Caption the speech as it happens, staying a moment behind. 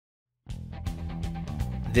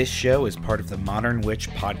This show is part of the Modern Witch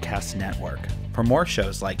Podcast Network. For more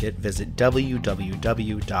shows like it, visit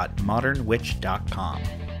www.modernwitch.com.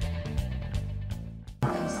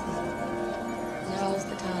 Now is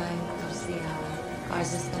the time, now is the hour.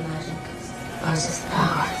 Ours is the magic, ours is the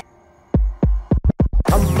power.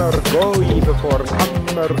 Come or go ye before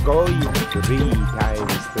come or go ye 3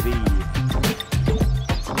 times 3.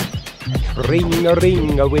 Ring a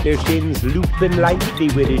with the shins, looping lightly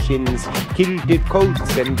with the shins, kilted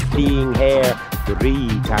coats and fleeing hair 3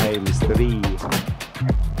 times 3.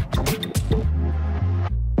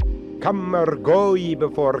 Come or go ye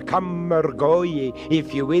before come or go ye,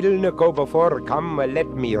 if you will not go before come, let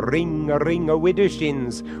me ring a with the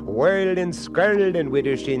shins, whirl and skirl and with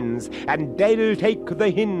the shins, and they'll take the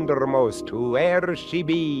hindermost whoe'er she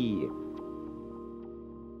be.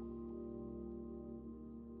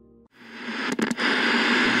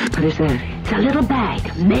 What is that? It's a little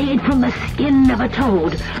bag made from the skin of a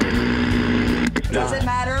toad. Doesn't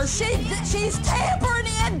matter. She's tampering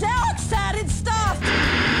in dark-sided stuff.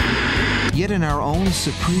 Yet in our own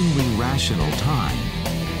supremely rational time,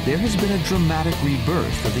 there has been a dramatic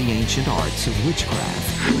rebirth of the ancient arts of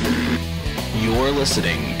witchcraft. You're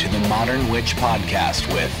listening to the Modern Witch Podcast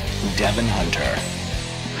with Devin Hunter.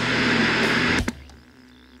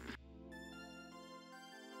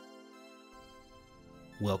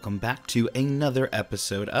 Welcome back to another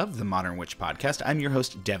episode of the Modern Witch Podcast. I'm your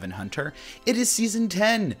host, Devin Hunter. It is season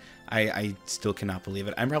 10. I still cannot believe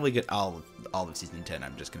it. I'm probably get all of season 10.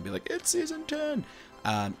 I'm just going to be like, it's season 10.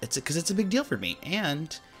 It's because it's a big deal for me.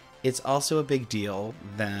 And it's also a big deal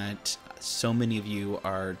that so many of you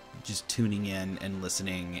are just tuning in and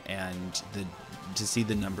listening, and to see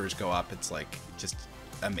the numbers go up, it's like just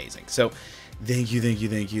amazing. So thank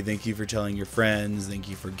you for telling your friends. Thank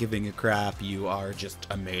you for giving a crap. You are just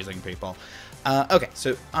amazing people. Okay,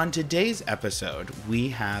 so on today's episode, we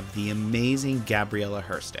have the amazing Grabriella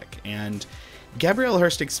Herstik. And Grabriella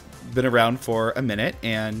Herstik's been around for a minute,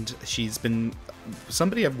 and she's been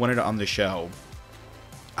somebody I've wanted on the show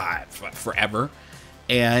forever.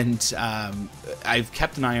 And I've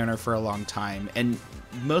kept an eye on her for a long time, and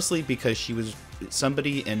mostly because she was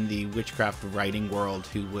somebody in the witchcraft writing world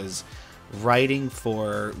who was writing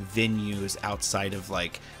for venues outside of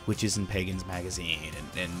like Witches and Pagans magazine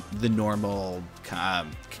and the normal kind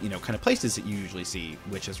of places that you usually see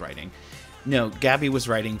witches writing. No, Gabby was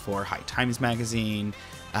writing for High Times magazine,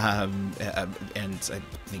 and I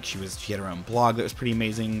think she had her own blog that was pretty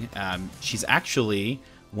amazing. She's actually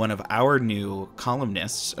one of our new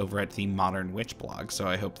columnists over at the Modern Witch blog, so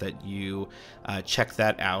I hope that you check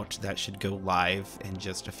that out. That should go live in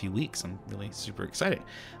just a few weeks. I'm really super excited.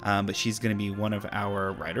 But she's going to be one of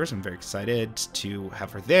our writers. I'm very excited to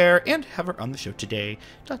have her there and have her on the show today.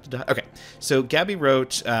 Okay, so Gabby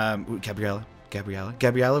wrote, Gabriella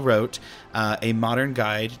wrote a modern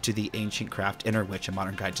guide to the ancient craft, Inner Witch, a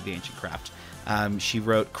modern guide to the ancient craft. She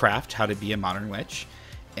wrote Craft, How to Be a Modern Witch.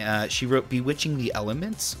 She wrote Bewitching the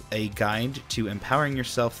Elements, a guide to empowering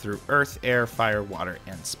yourself through earth, air, fire, water,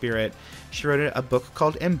 and spirit. She wrote a book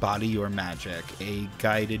called Embody Your Magic, a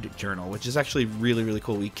guided journal, which is actually really, really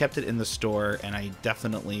cool. We kept it in the store, and I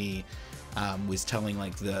definitely was telling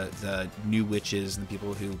like the new witches and the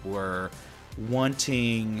people who were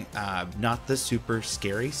wanting not the super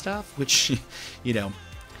scary stuff, which,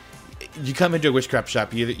 you come into a witchcraft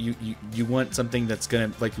shop, you want something that's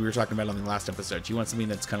gonna, like we were talking about on the last episode, you want something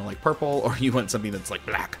that's kind of like purple, or you want something that's like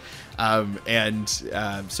black.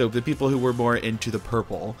 So the people who were more into the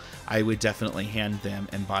purple, I would definitely hand them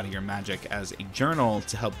Embody Your Magic as a journal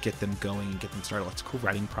to help get them going and get them started. Lots of cool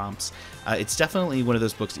writing prompts. It's definitely one of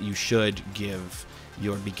those books that you should give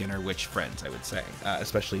your beginner witch friends, I would say,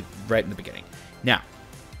 especially right in the beginning. Now,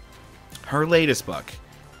 her latest book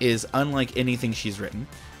is unlike anything she's written.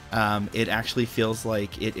 It actually feels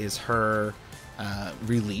like it is her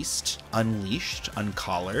released, unleashed,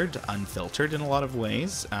 uncollared, unfiltered in a lot of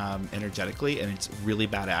ways, energetically, and it's really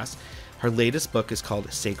badass. Her latest book is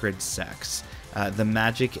called Sacred Sex, The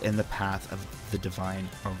Magic and the Path of the Divine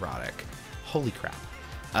Erotic. Holy crap.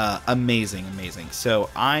 Amazing. So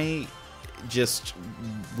I just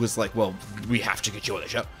was like, well, we have to get you on the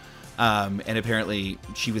show. And apparently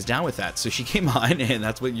she was down with that. So she came on, and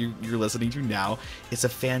that's what you're listening to now. It's a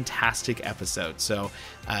fantastic episode. So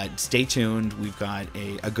stay tuned. We've got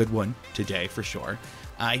a good one today for sure.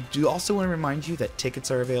 I do also want to remind you that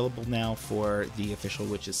tickets are available now for the official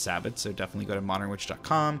Witches Sabbath, so definitely go to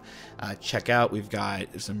modernwitch.com. Check out, we've got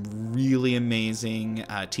some really amazing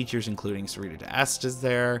teachers, including Sarita D'Est is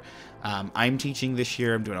there. I'm teaching this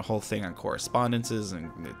year. I'm doing a whole thing on correspondences,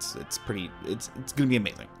 and it's going to be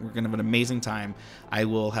amazing. We're going to have an amazing time. I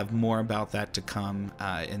will have more about that to come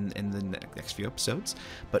in the next few episodes.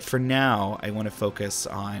 But for now, I want to focus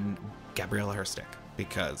on Gabriella Herstik,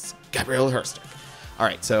 because Gabriella Herstik. All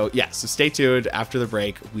right, so stay tuned. After the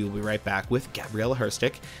break, we will be right back with Gabriella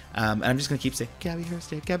Herstik. And I'm just going to keep saying, Gabby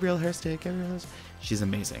Herstik, Gabriella Herstik, Gabriella Herstik. She's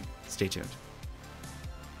amazing. Stay tuned.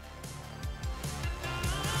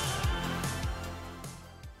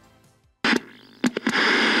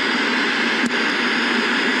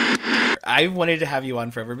 I wanted to have you on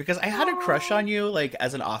forever because I had a crush on you, like,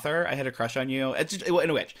 as an author. I had a crush on you. It's just,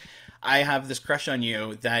 in which I have this crush on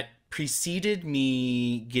you that preceded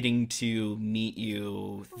me getting to meet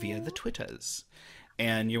you via the Twitters.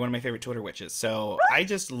 And you're one of my favorite Twitter witches. So I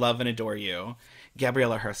just love and adore you.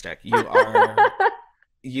 Gabriella Herstik,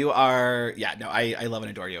 I love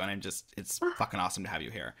and adore you. And it's fucking awesome to have you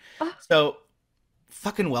here. So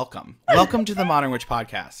fucking welcome. Welcome to the Modern Witch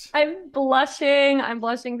Podcast. I'm blushing. I'm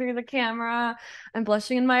blushing through the camera. I'm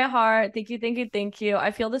blushing in my heart. Thank you, thank you, thank you.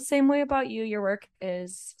 I feel the same way about you. Your work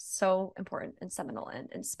is so important and seminal and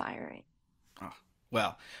inspiring. Oh,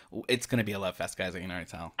 well, it's going to be a love fest, guys. I can already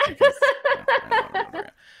tell.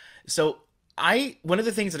 So one of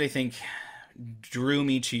the things that I think drew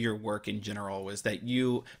me to your work in general was that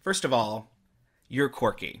you, first of all, you're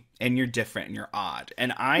quirky and you're different and you're odd.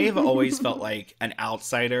 And I have always felt like an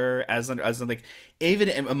outsider as like, even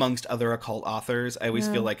amongst other occult authors, I always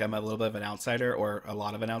feel like I'm a little bit of an outsider, or a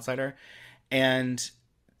lot of an outsider. And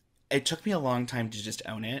it took me a long time to just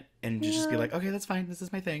own it and just be like, okay, that's fine. This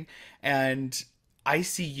is my thing. And I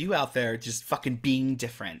see you out there just fucking being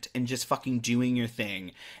different and just fucking doing your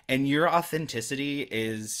thing. And your authenticity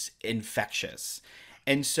is infectious.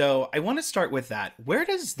 And so I want to start with that. Where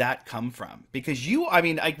does that come from? Because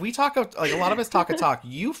we talk, like, a lot of us talk a talk.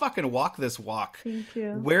 You fucking walk this walk. Thank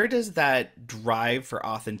you. Where does that drive for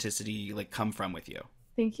authenticity, like, come from with you?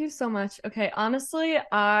 Thank you so much. Okay, honestly,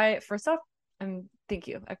 first off, thank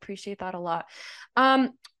you. I appreciate that a lot.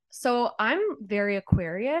 So I'm very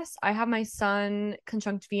Aquarius. I have my Sun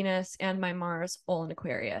conjunct Venus and my Mars all in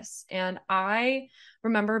Aquarius. And I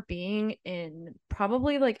remember being in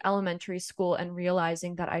probably like elementary school and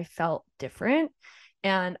realizing that I felt different.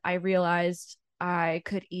 And I realized I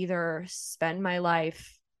could either spend my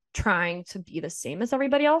life trying to be the same as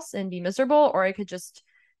everybody else and be miserable, or I could just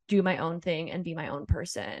do my own thing and be my own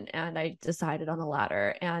person. And I decided on the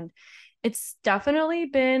latter. And it's definitely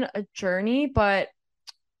been a journey, but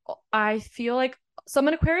I feel like, so I'm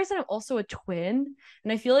an Aquarius and I'm also a twin.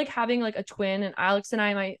 And I feel like having like a twin, and Alex and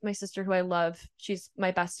I, my sister who I love, she's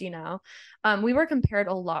my bestie now. We were compared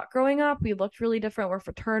a lot growing up. We looked really different. We're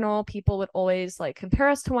fraternal. People would always like compare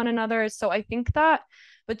us to one another. So I think that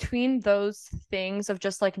between those things of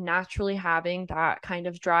just like naturally having that kind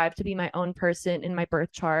of drive to be my own person in my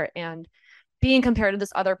birth chart and being compared to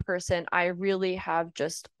this other person, I really have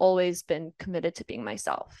just always been committed to being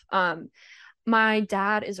myself. My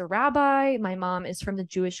dad is a rabbi. My mom is from the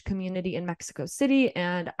Jewish community in Mexico City.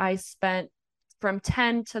 And I spent from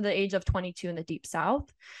 10 to the age of 22 in the Deep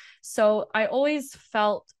South. So I always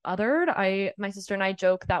felt othered. My sister and I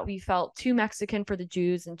joke that we felt too Mexican for the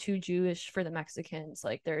Jews and too Jewish for the Mexicans.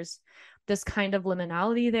 Like there's this kind of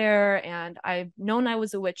liminality there. And I've known I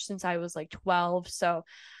was a witch since I was like 12. So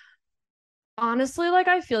honestly, like,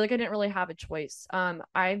 I feel like I didn't really have a choice.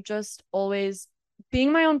 I've just always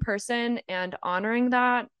being my own person, and honoring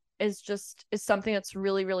that is something that's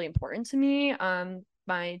really, really important to me.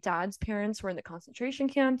 My dad's parents were in the concentration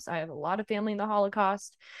camps. I have a lot of family in the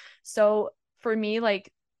Holocaust. So for me,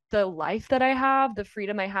 like, the life that I have, the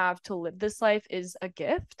freedom I have to live this life is a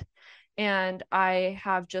gift. And I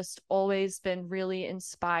have just always been really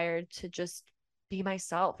inspired to just be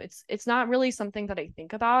myself. It's not really something that I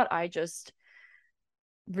think about. I just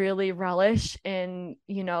really relish in,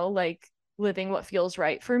 like, living what feels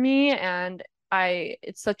right for me. And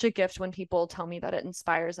it's such a gift when people tell me that it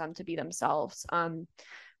inspires them to be themselves.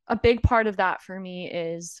 A big part of that for me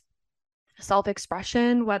is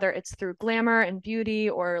self-expression, whether it's through glamour and beauty,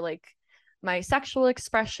 or like my sexual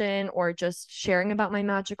expression, or just sharing about my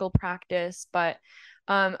magical practice. But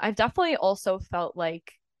I've definitely also felt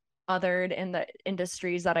like othered in the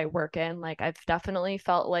industries that I work in. Like, I've definitely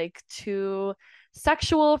felt like too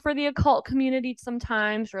sexual for the occult community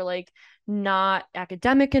sometimes, or like not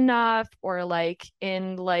academic enough, or like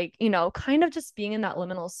in like, kind of just being in that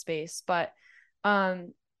liminal space. But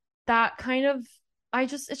that kind of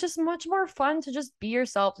it's just much more fun to just be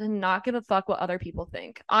yourself and not give a fuck what other people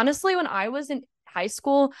think. Honestly, when I was in high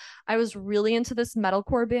school, I was really into this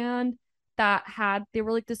metalcore band they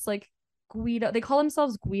were like this like Guido, they call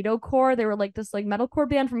themselves Guido Core. They were like this like metalcore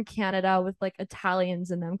band from Canada with like Italians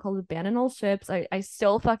in them called Abandoned Old Ships. I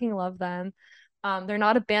still fucking love them. They're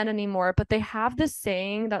not a band anymore, but they have this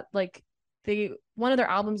saying that like one of their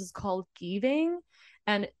albums is called Giving,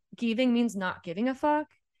 and giving means not giving a fuck.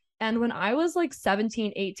 And when I was like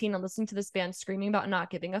 17, 18 and listening to this band screaming about not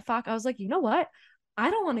giving a fuck, I was like, you know what? I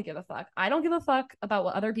don't want to give a fuck. I don't give a fuck about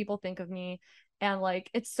what other people think of me. And like,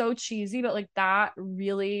 it's so cheesy, but like that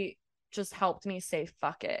really just helped me say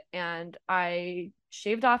fuck it. And I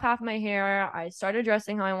shaved off half my hair. I started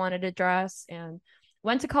dressing how I wanted to dress and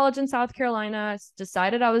went to college in South Carolina,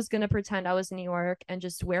 decided I was going to pretend I was in New York and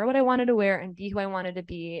just wear what I wanted to wear and be who I wanted to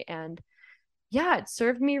be. And yeah, it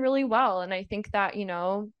served me really well. And I think that, you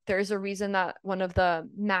know, there's a reason that one of the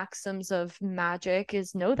maxims of magic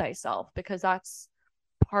is know thyself, because that's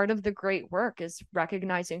part of the great work is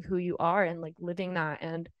recognizing who you are and like living that.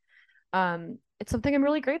 And it's something I'm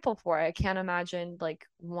really grateful for. I can't imagine like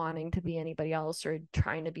wanting to be anybody else or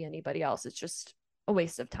trying to be anybody else. It's just a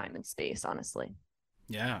waste of time and space, honestly.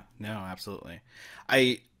 Yeah, no, absolutely.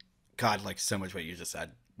 God, like so much what you just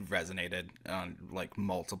said resonated on like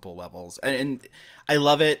multiple levels. And I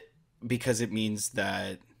love it because it means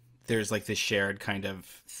that there's like this shared kind of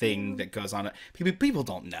thing that goes on. People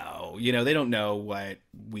don't know, you know, they don't know what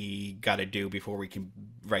we got to do before we can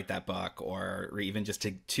write that book, or even just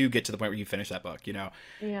to get to the point where you finish that book, you know?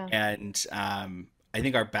 Yeah. And I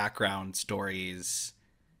think our background stories,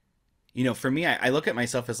 you know, for me, I look at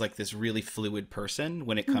myself as like this really fluid person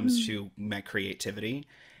when it comes to my creativity,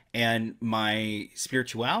 and my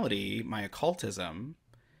spirituality, my occultism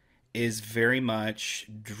is very much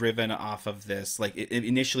driven off of this. Like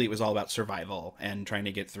initially it was all about survival and trying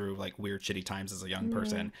to get through like weird, shitty times as a young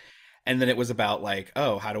person. And then it was about like,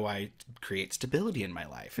 oh, how do I create stability in my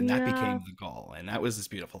life? And that became the goal. And that was this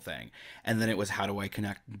beautiful thing. And then it was, how do I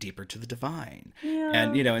connect deeper to the divine?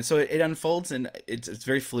 And, you know, and so it unfolds, and it's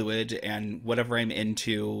very fluid, and whatever I'm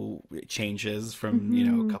into it changes from, you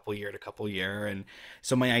know, couple year to couple year. And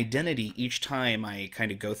so my identity, each time I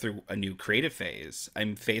kind of go through a new creative phase,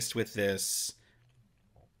 I'm faced with this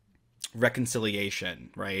reconciliation,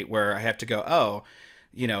 right? Where I have to go, oh,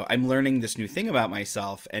 you know, I'm learning this new thing about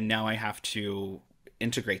myself, and now I have to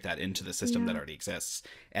integrate that into the system that already exists.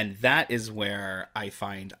 And that is where I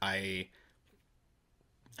find I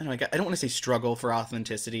don't know, I don't want to say struggle for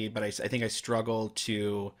authenticity, but I think I struggle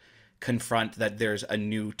to confront that there's a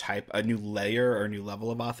new layer or a new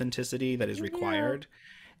level of authenticity that is required,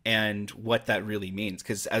 and what that really means.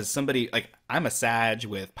 Because as somebody, like, I'm a Sag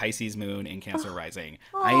with Pisces moon and Cancer rising.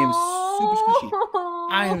 I am super squishy.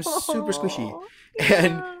 I am super squishy.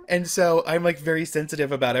 And so I'm like very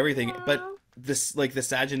sensitive about everything. But this, like, the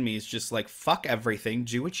Sag in me is just like, fuck everything,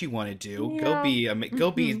 do what you want to do, go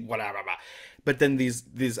be whatever. But then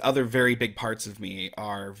these other very big parts of me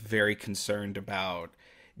are very concerned about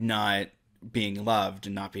not being loved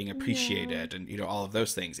and not being appreciated, and, you know, all of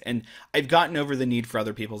those things. And I've gotten over the need for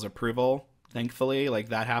other people's approval, thankfully. Like,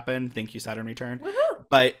 that happened, thank you, Saturn return. Woo-hoo!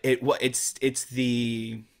 But it's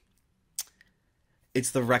the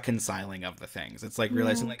reconciling of the things. It's like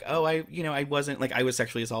realizing like, oh, I wasn't, like, I was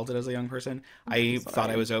sexually assaulted as a young person. I thought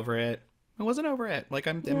I was over it. I wasn't over it. Like,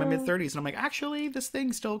 I'm in my mid 30s, and I'm like, actually, this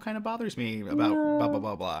thing still kind of bothers me about blah blah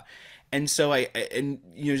blah blah. And so and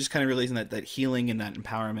you know, just kind of realizing that healing and that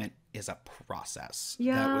empowerment is a process.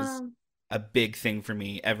 That was a big thing for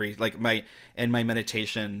me. My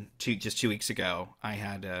meditation just 2 weeks ago, I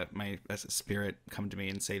had my spirit come to me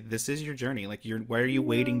and say, this is your journey. Like, why are you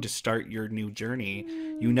waiting to start your new journey?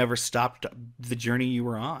 You never stopped the journey you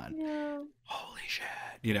were on. Holy shit,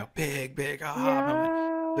 you know, big aha moment.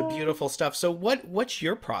 The beautiful stuff. So what's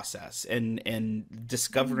your process in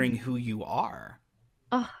discovering who you are?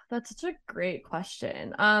 Oh, that's such a great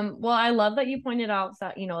question. Well, I love that you pointed out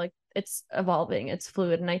that, you know, like, it's evolving, it's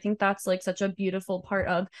fluid. And I think that's like such a beautiful part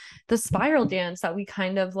of the spiral dance, that we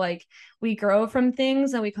kind of like, we grow from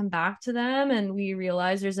things and we come back to them and we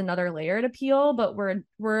realize there's another layer to peel, but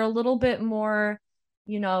we're a little bit more,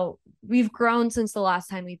 you know, we've grown since the last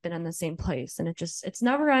time we've been in the same place, and it's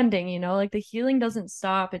never ending, you know, like the healing doesn't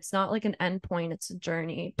stop. It's not like an end point, it's a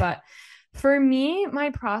journey. But for me, my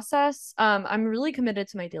process, I'm really committed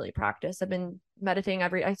to my daily practice. I've been meditating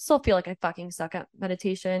I still feel like I fucking suck at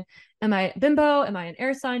meditation. Am I bimbo? Am I an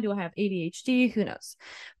air sign? Do I have ADHD? Who knows?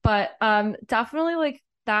 But definitely like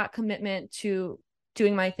that commitment to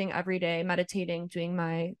doing my thing every day, meditating, doing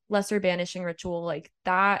my lesser banishing ritual, like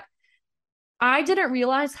that. I didn't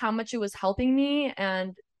realize how much it was helping me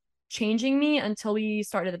and changing me until we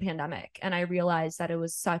started the pandemic, and I realized that it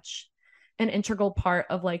was such an integral part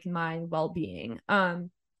of like my well-being.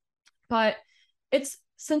 But it's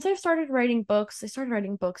since I've started writing books, I started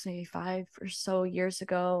writing books maybe 5 or so years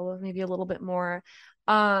ago, maybe a little bit more.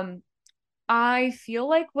 I feel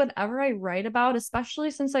like whatever I write about,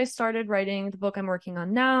 especially since I started writing the book I'm working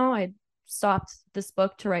on now, I stopped this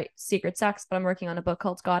book to write Secret Sex, but I'm working on a book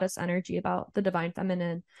called Goddess Energy about the divine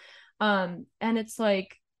feminine. And it's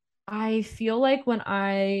like, I feel like when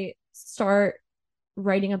I start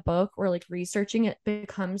writing a book or like researching, it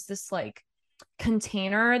becomes this like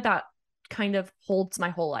container that kind of holds my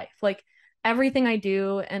whole life. Like everything I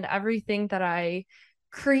do and everything that I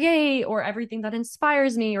create or everything that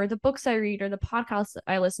inspires me or the books I read or the podcasts that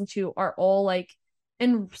I listen to are all like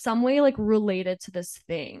in some way like related to this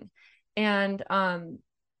thing. And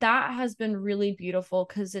that has been really beautiful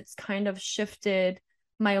because it's kind of shifted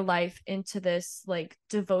my life into this like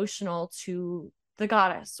devotional to the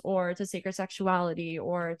goddess or to sacred sexuality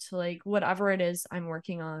or to like whatever it is I'm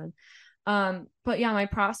working on. But yeah, my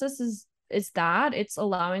process is that it's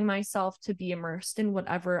allowing myself to be immersed in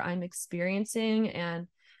whatever I'm experiencing. And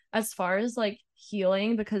as far as like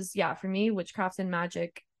healing, because yeah, for me, witchcraft and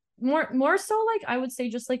magic, more so like I would say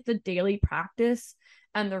just like the daily practice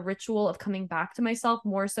and the ritual of coming back to myself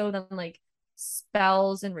more so than like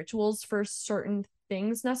spells and rituals for certain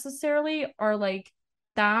things necessarily, are like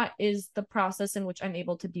that is the process in which I'm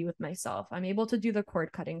able to be with myself. I'm able to do the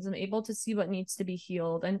cord cuttings. I'm able to see what needs to be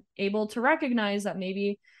healed and able to recognize that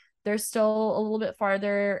maybe they're still a little bit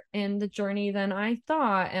farther in the journey than I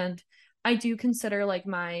thought. And I do consider like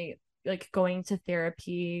my like going to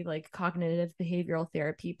therapy, like cognitive behavioral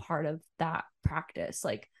therapy, part of that practice.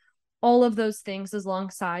 Like all of those things is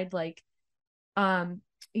alongside like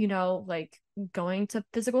you know, like going to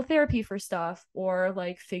physical therapy for stuff or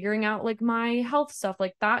like figuring out like my health stuff,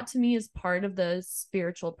 like that to me is part of the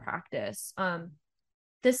spiritual practice.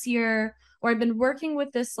 This year, or I've been working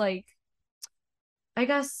with this like, I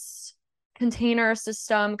guess, container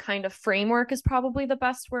system kind of framework is probably the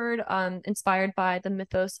best word, inspired by the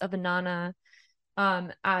mythos of Inanna,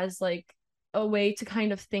 as like a way to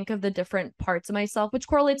kind of think of the different parts of myself, which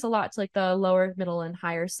correlates a lot to like the lower, middle, and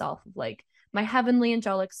higher self of like my heavenly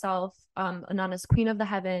angelic self, Inanna's queen of the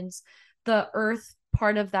heavens, the earth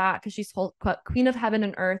part of that, because she's whole, queen of heaven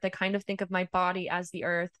and earth. I kind of think of my body as the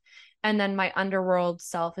earth. And then my underworld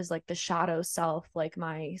self is like the shadow self, like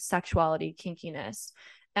my sexuality, kinkiness.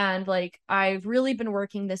 And like I've really been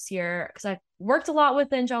working this year because I've worked a lot with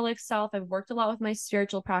the angelic self. I've worked a lot with my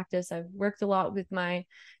spiritual practice. I've worked a lot with my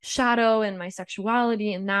shadow and my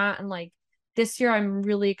sexuality and that. And like this year, I'm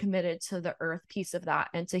really committed to the earth piece of that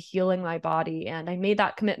and to healing my body. And I made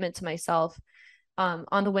that commitment to myself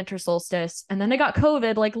on the winter solstice. And then I got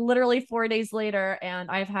COVID like literally 4 days later.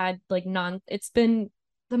 And I've had like it's been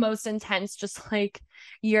the most intense, just like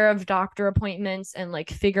year of doctor appointments and like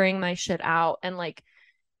figuring my shit out. And like,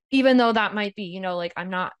 even though that might be, you know, like I'm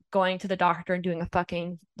not going to the doctor and doing a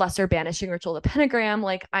fucking lesser banishing ritual, the pentagram,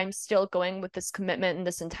 like I'm still going with this commitment and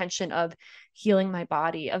this intention of healing my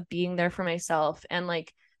body, of being there for myself. And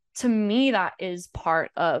like, to me, that is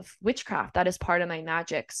part of witchcraft. That is part of my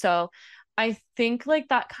magic. So I think like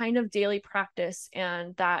that kind of daily practice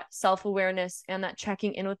and that self-awareness and that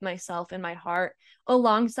checking in with myself and my heart,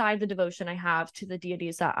 alongside the devotion I have to the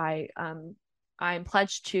deities that I'm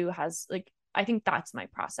pledged to, has like, I think that's my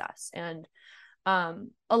process. And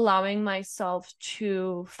allowing myself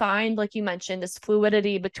to find, like you mentioned, this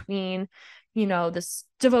fluidity between, you know, this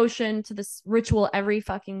devotion to this ritual every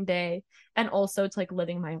fucking day and also to like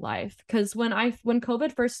living my life. Because when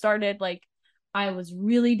COVID first started, like I was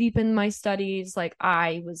really deep in my studies. Like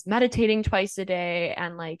I was meditating twice a day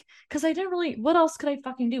and like, because I didn't really, what else could I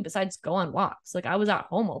fucking do besides go on walks? Like I was at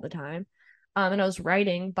home all the time and I was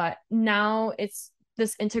writing. But now it's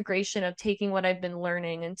this integration of taking what I've been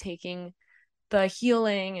learning and taking the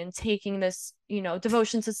healing and taking this, you know,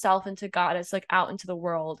 devotion to self and to goddess like out into the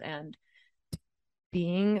world and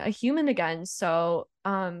being a human again. So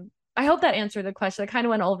I hope that answered the question. I kind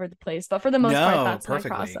of went all over the place, but for the most part, that's perfectly.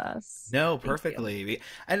 my process. No, perfectly.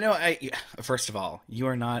 I know. First of all, you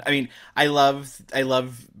are not. I mean, I love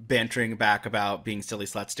bantering back about being silly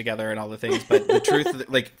sluts together and all the things. But the truth,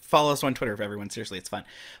 like, follow us on Twitter if everyone. Seriously, it's fun.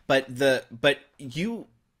 But you're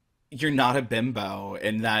not a bimbo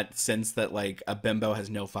in that sense that like a bimbo has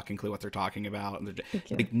no fucking clue what they're talking about.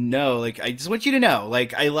 Like, no, like I just want you to know.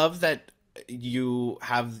 Like, I love that you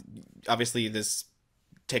have obviously this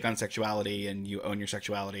take on sexuality and you own your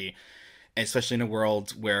sexuality, especially in a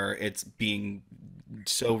world where it's being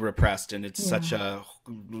so repressed, and it's such a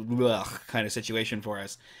kind of situation for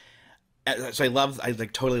us. So I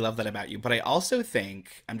like totally love that about you. But I also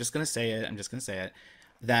think, I'm just gonna say it,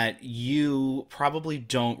 that you probably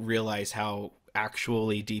don't realize how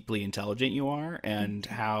actually deeply intelligent you are, and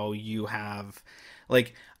how you have,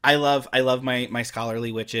 like, I love my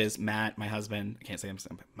scholarly witches. Matt, my husband, I can't say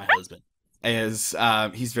my husband is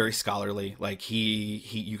he's very scholarly. Like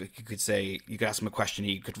you could say, you could ask him a question,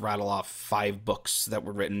 he could rattle off 5 books that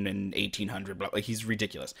were written in 1800, but like he's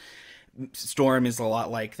ridiculous. Storm is a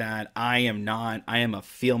lot like that. I am not. I am a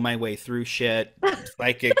feel my way through shit,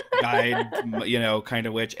 psychic guide, kind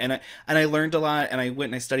of witch. And I learned a lot, and I went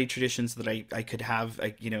and I studied traditions so that I could have,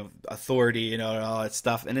 like, authority, and all that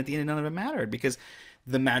stuff. And at the end, none of it mattered, because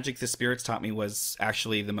the magic the spirits taught me was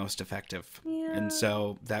actually the most effective. Yeah. And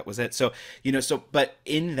so that was it. So, but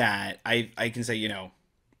in that, I can say,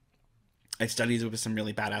 I've studied with some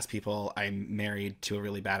really badass people. I'm married to a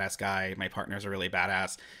really badass guy. My partners are really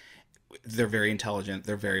badass. They're very intelligent.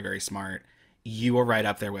 They're very, very smart. You are right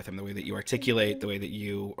up there with them. The way that you articulate, the way that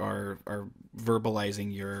you are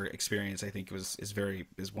verbalizing your experience, I think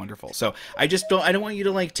is wonderful. So I don't want you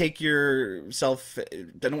to like take yourself. I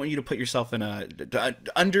don't want you to put yourself in to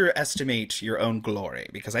underestimate your own glory,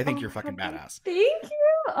 because I think you're fucking badass. Thank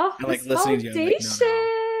you. Oh, I like listening to you. Like,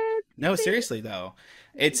 no, seriously though,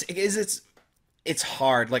 it's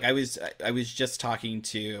hard. Like I was just talking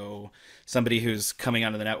to somebody who's coming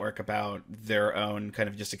onto the network about their own kind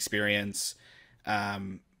of just experience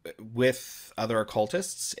with other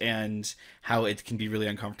occultists, and how it can be really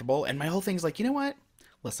uncomfortable. And my whole thing's like, you know what?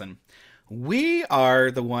 Listen, we are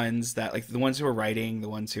the ones that, like, the ones who are writing, the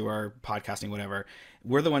ones who are podcasting, whatever.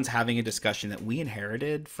 We're the ones having a discussion that we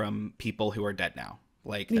inherited from people who are dead now.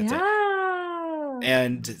 Like, that's it.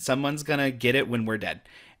 And someone's gonna get it when we're dead.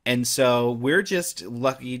 And so we're just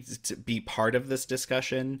lucky to be part of this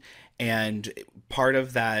discussion. And part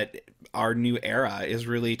of that, our new era, is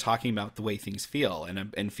really talking about the way things feel,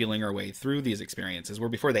 and feeling our way through these experiences, where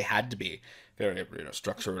before they had to be very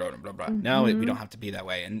structured and blah, blah. Now we don't have to be that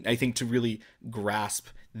way. And I think to really grasp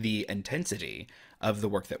the intensity of the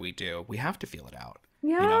work that we do, we have to feel it out.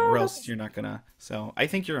 Yeah. Or else you're not gonna. So I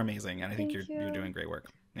think you're amazing, and I think you're doing great work.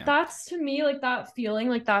 Yeah. That's, to me, like, that feeling,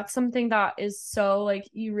 like, that's something that is so, like,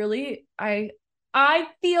 you really, I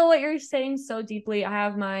feel what you're saying so deeply.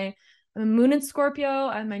 I'm a moon in Scorpio,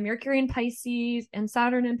 I have my Mercury in Pisces and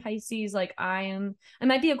Saturn in Pisces. Like, I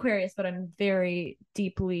might be Aquarius, but I'm very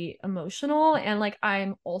deeply emotional. And like,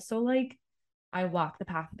 I'm also like, I walk the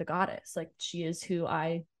path of the goddess. Like, she is who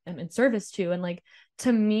I am in service to. And like,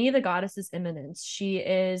 to me, the goddess is immanence. She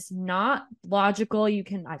is not logical.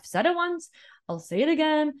 I've said it once, I'll say it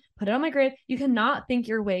again, put it on my grave. You cannot think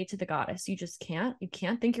your way to the goddess. You just can't. You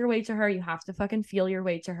can't think your way to her. You have to fucking feel your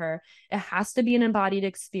way to her. It has to be an embodied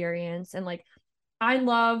experience. And like,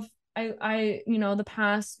 the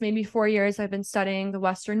past maybe 4 years, I've been studying the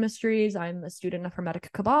Western mysteries. I'm a student of Hermetic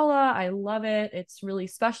Kabbalah. I love it. It's really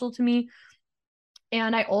special to me.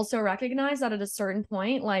 And I also recognize that at a certain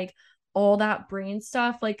point, like, all that brain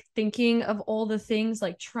stuff, like thinking of all the things,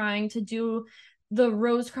 like trying to do the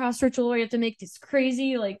rose cross ritual where you have to make this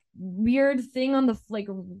crazy, like, weird thing on the, like,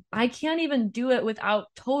 I can't even do it without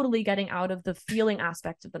totally getting out of the feeling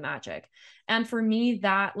aspect of the magic. And for me,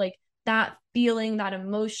 that, like, that feeling, that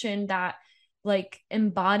emotion, that, like,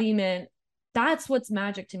 embodiment, that's what's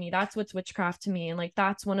magic to me. That's what's witchcraft to me. And like,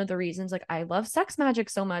 that's one of the reasons, like, I love sex magic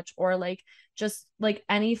so much, or like just like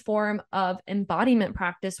any form of embodiment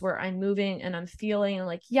practice where I'm moving and I'm feeling, and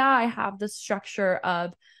like, yeah, I have the structure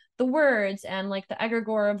of the words and like the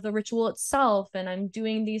egregore of the ritual itself, and I'm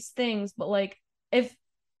doing these things. But like, if,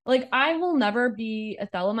 like, I will never be a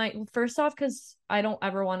Thelemite, first off, because I don't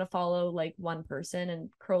ever want to follow like one person, and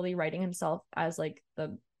Crowley writing himself as like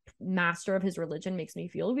the master of his religion makes me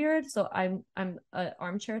feel weird. So I'm an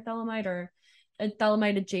armchair Thelemite, or a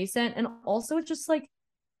Thelemite adjacent. And also, it's just like,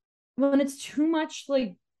 when it's too much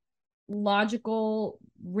like logical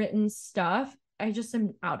written stuff, I just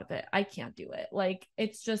am out of it. I can't do it. Like,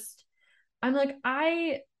 it's just, I'm like,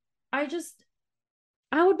 I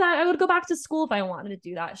would go back to school if I wanted to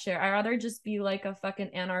do that shit. I'd rather just be like a fucking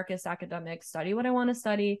anarchist academic, study what I want to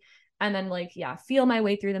study, and then like, yeah, feel my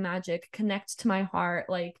way through the magic, connect to my heart,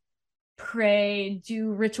 like pray,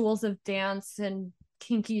 do rituals of dance and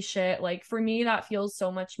kinky shit. Like, for me, that feels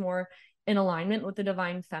so much more in alignment with the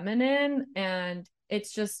divine feminine. And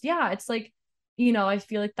it's just, yeah, it's like, I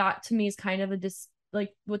feel like that to me is kind of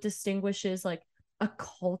like what distinguishes like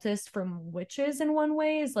occultists from witches in one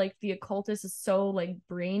way, is like the occultist is so like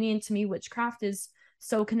brainy, and to me witchcraft is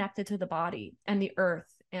so connected to the body and the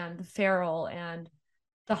earth and the feral and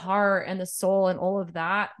the heart and the soul and all of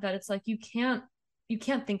that, that it's like you can't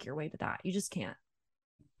think your way to that. You just can't.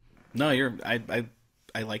 No,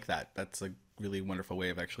 I like that. That's a really wonderful way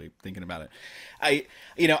of actually thinking about it.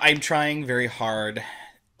 I'm trying very hard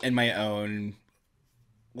in my own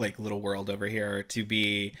like little world over here to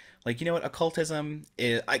be like, you know what, occultism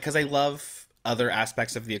is, because I love other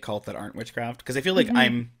aspects of the occult that aren't witchcraft, because I feel like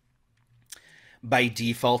I'm by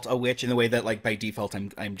default a witch in the way that like by default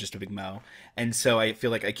I'm just a big mo, and so I feel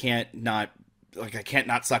like I can't not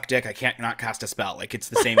suck dick, I can't not cast a spell, like it's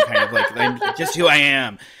the same kind of like I'm just who I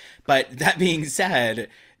am. But that being said,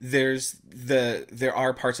 there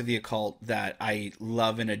are parts of the occult that I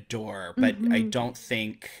love and adore, but I don't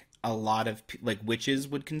think a lot of like witches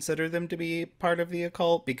would consider them to be part of the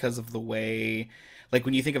occult, because of the way, like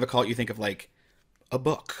when you think of occult, you think of like a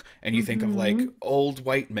book, and you think of like old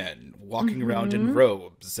white men walking around in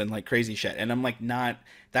robes and like crazy shit, and I'm like,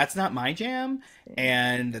 that's not my jam,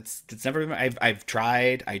 and it's never been. I've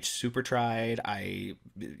tried, I super tried, I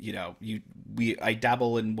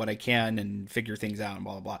dabble in what I can and figure things out and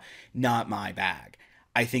blah blah blah. Not my bag.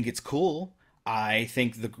 I think it's cool. I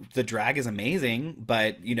think the drag is amazing,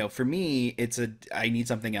 but for me, I need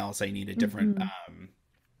something else. I need a different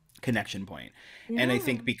connection point. Yeah. And I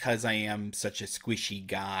think because I am such a squishy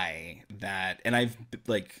guy and I've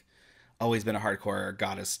like always been a hardcore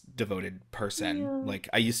goddess devoted person. Yeah. Like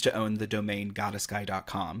I used to own the domain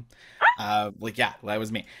goddessguy.com. That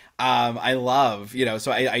was me. I love,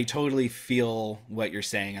 so I totally feel what you're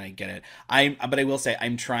saying, and I get it. But I will say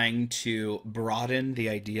I'm trying to broaden the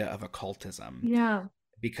idea of occultism. Yeah.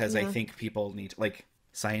 Because I think people need, like,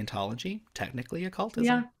 Scientology, technically occultism.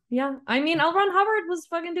 Yeah. Yeah. I mean, L. Ron Hubbard was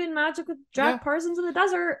fucking doing magic with Jack Parsons in the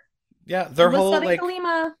desert. Yeah. Their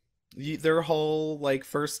whole like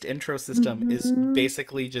first intro system is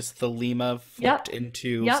basically just Thelema flipped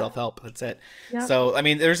into self-help. That's it. Yep. So I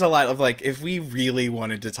mean, there's a lot of like, if we really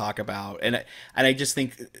wanted to talk about, and I just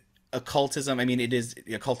think occultism, I mean, it is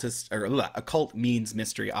occult means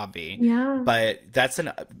mystery, obvi. Yeah. But that's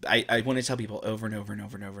I want to tell people over and over and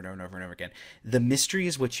over and over and over and over and over again. The mystery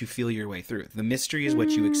is what you feel your way through. The mystery is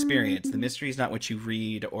what you experience. The mystery is not what you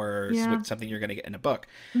read or something you're going to get in a book,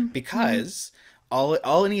 because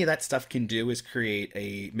all any of that stuff can do is create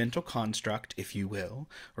a mental construct, if you will,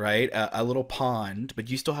 right? A little pond, but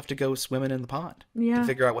you still have to go swimming in the pond to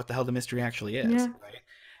figure out what the hell the mystery actually is, right?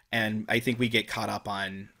 And I think we get caught up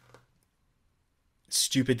on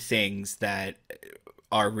stupid things that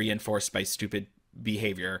are reinforced by stupid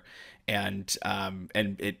behavior, and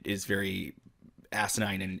it is very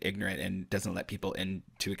asinine and ignorant and doesn't let people in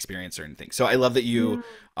to experience certain things. So I love that you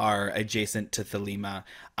are adjacent to Thelema.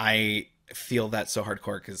 I feel that so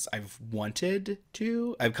hardcore because I've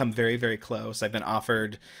come very, very close. I've been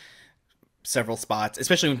offered several spots,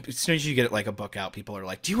 especially as soon as you get like a book out, people are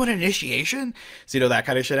like, do you want an initiation? So that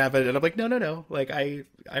kind of shit happened, and I'm like, no, like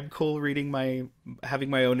I'm cool having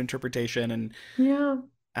my own interpretation and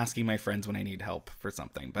asking my friends when I need help for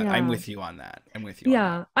something. But I'm with you on that. I'm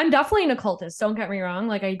I'm definitely an occultist, don't get me wrong.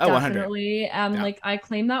 Like I definitely am. Like I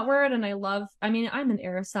claim that word, and I'm an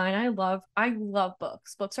air sign. I love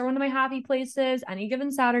books are one of my happy places. Any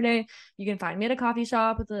given Saturday you can find me at a coffee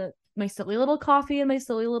shop with my silly little coffee and my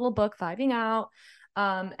silly little book vibing out.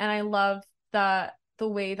 And I love that the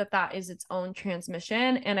way that is its own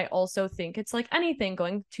transmission. And I also think it's like anything,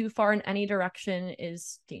 going too far in any direction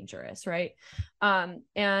is dangerous, right?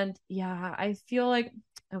 I feel like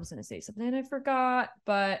I was gonna say something and I forgot,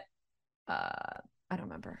 but I don't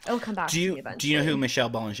remember. It'll come back to me eventually. Do you know who Michelle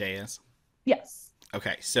Boulanger is? Yes.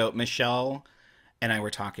 Okay, so Michelle and I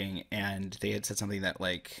were talking, and they had said something that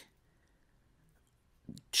like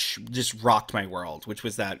just rocked my world, which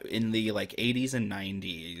was that in the like 80s and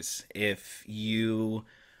 90s, if you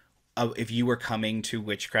were coming to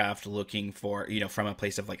witchcraft looking for, from a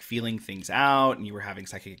place of like feeling things out, and you were having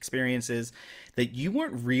psychic experiences, that you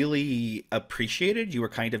weren't really appreciated. You were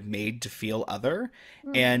kind of made to feel other.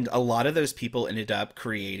 And a lot of those people ended up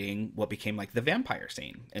creating what became like the vampire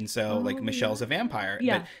scene. And so like Michelle's a vampire,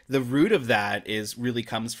 but the root of that really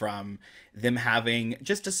comes from them having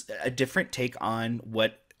just a different take on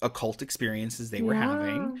what occult experiences they were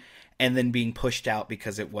having, and then being pushed out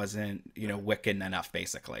because it wasn't, Wiccan enough,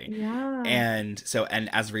 basically. Yeah. And so, and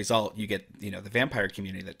as a result, you get, the vampire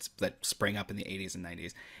community that sprang up in the 80s and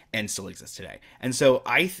 90s and still exists today. And so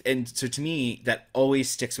to me, that always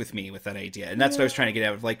sticks with me with that idea. And that's what I was trying to get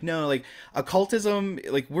out of, like, no, like occultism,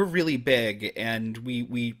 like we're really big and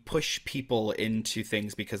we push people into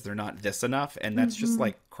things because they're not this enough. And that's just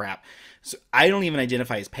like crap. So I don't even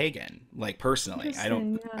identify as pagan, like personally. I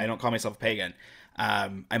don't call myself a pagan.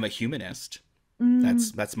 I'm a humanist.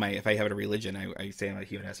 That's my, if I have a religion, I say I'm a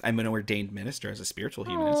humanist. I'm an ordained minister as a spiritual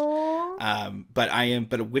humanist.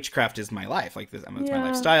 But witchcraft is my life. Like this, it's my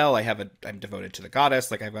lifestyle. I'm devoted to the goddess.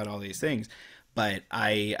 Like I've got all these things, but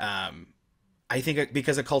I think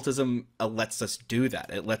because occultism lets us do that.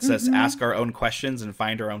 It lets us ask our own questions and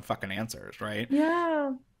find our own fucking answers, right? Yeah.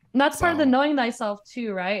 And that's part of the knowing thyself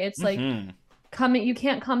too, right? It's like you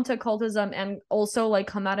can't come to occultism and also like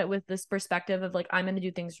come at it with this perspective of like, I'm going to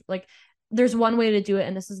do things like there's one way to do it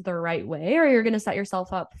and this is the right way, or you're going to set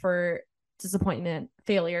yourself up for disappointment,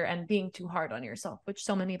 failure, and being too hard on yourself, which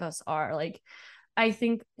so many of us are. Like, I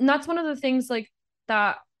think that's one of the things like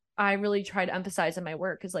that I really try to emphasize in my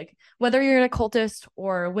work is like, whether you're an occultist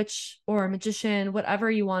or a witch or a magician, whatever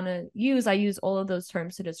you want to use, I use all of those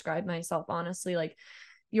terms to describe myself. Honestly, like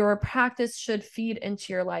your practice should feed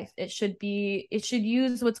into your life. It should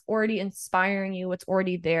use what's already inspiring you, what's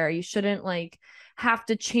already there. You shouldn't like have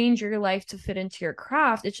to change your life to fit into your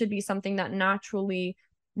craft. It should be something that naturally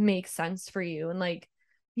makes sense for you. And like,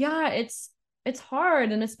 yeah, it's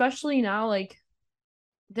hard. And especially now, like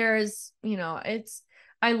there's,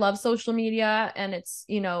 I love social media and it's,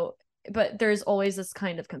 but there's always this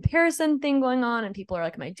kind of comparison thing going on and people are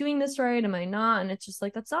like, am I doing this right? Am I not? And it's just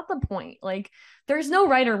like, that's not the point. Like there's no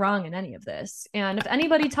right or wrong in any of this. And if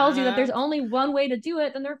anybody tells you that there's only one way to do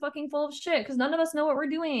it, then they're fucking full of shit, because none of us know what we're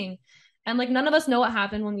doing. And like, none of us know what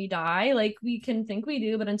happened when we die. Like we can think we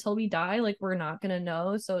do, but until we die, like we're not going to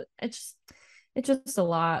know. So it's just a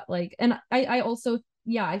lot. Like, and I also,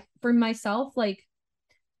 for myself, like,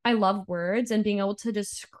 I love words, and being able to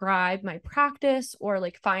describe my practice or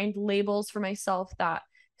like find labels for myself that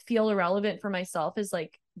feel irrelevant for myself is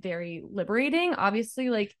like very liberating. Obviously,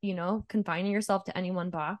 like, confining yourself to any one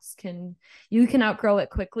box you can outgrow it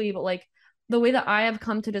quickly. But like the way that I have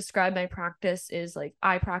come to describe my practice is like,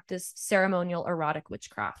 I practice ceremonial erotic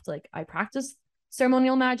witchcraft. Like I practice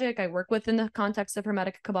ceremonial magic. I work within the context of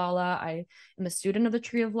Hermetic Kabbalah. I am a student of the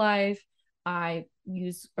Tree of Life. I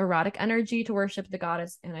use erotic energy to worship the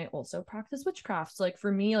goddess, and I also practice witchcraft. So like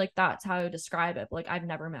for me, like that's how I would describe it. But, like I've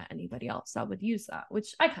never met anybody else that would use that,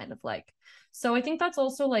 which I kind of like. So I think that's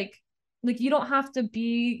also like you don't have to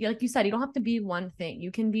be, like you said, you don't have to be one thing. You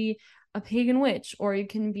can be a pagan witch, or you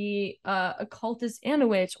can be a occultist and a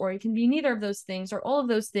witch, or you can be neither of those things or all of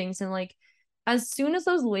those things. And like as soon as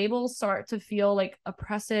those labels start to feel like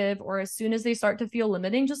oppressive, or as soon as they start to feel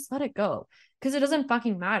limiting, just let it go. Because it doesn't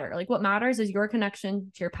fucking matter. Like what matters is your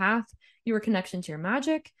connection to your path, your connection to your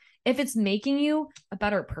magic. If it's making you a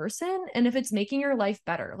better person, and if it's making your life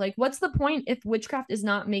better, like what's the point if witchcraft is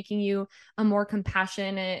not making you a more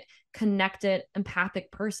compassionate, connected,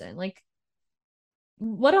 empathic person? Like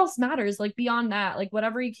what else matters? Like beyond that, like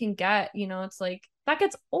whatever you can get, it's like that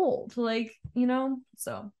gets old, like,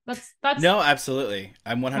 so that's no, absolutely.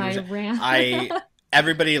 I'm 100%.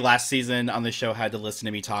 Everybody last season on the show had to listen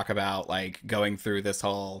to me talk about like going through this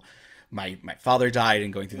whole, my father died,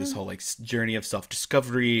 and going through this whole like journey of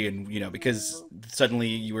self-discovery, and because suddenly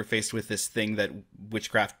you were faced with this thing that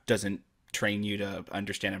witchcraft doesn't train you to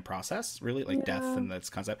understand and process, really, like death and this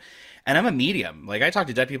concept. And I'm a medium. Like I talk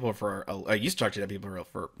to dead people I used to talk to dead people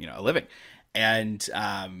for a living, and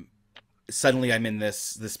suddenly I'm in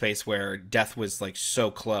this space where death was like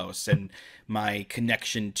so close, and my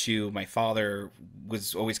connection to my father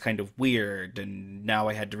was always kind of weird, and now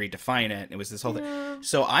I had to redefine it. It was this whole thing.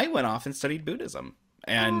 So I went off and studied Buddhism,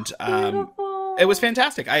 and it was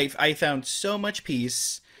fantastic. I found so much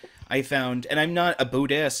peace. And I'm not a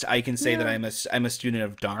Buddhist. I can say that I'm a student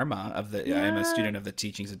of Dharma, I'm a student of the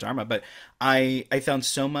teachings of Dharma, but I found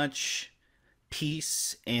so much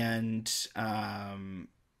peace and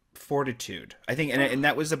fortitude, I think, and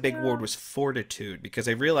that was a big word, was fortitude, because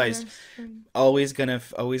I realized always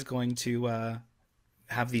going to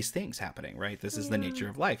have these things happening, right? This is the nature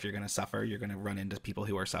of life. You're going to suffer. You're going to run into people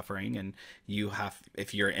who are suffering, and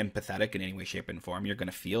if you're empathetic in any way, shape, and form, you're going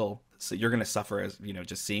to feel. So you're going to suffer as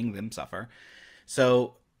just seeing them suffer.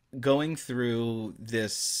 So going through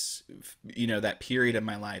this, that period of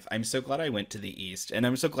my life, I'm so glad I went to the East, and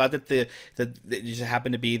I'm so glad that that it just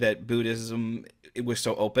happened to be that Buddhism, it was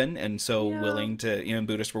so open and so willing to,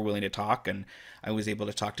 Buddhists were willing to talk, and I was able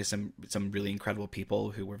to talk to some really incredible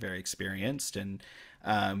people who were very experienced, and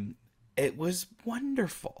it was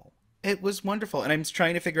wonderful. It was wonderful, and I'm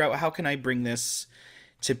trying to figure out how can I bring this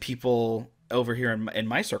to people over here in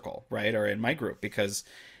my circle, right, or in my group, because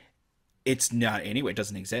it's not anyway, it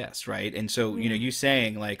doesn't exist, right? And so you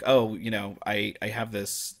saying like, oh, I have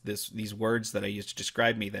these words that I use to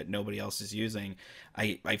describe me that nobody else is using,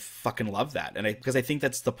 I fucking love that, and because I think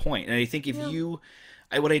that's the point. And I think if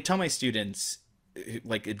what I tell my students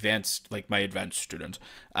like advanced, like my advanced students,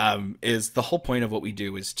 is the whole point of what we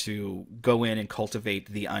do is to go in and cultivate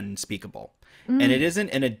the unspeakable. And it isn't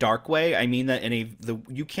in a dark way. I mean that in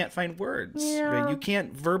you can't find words. Right? You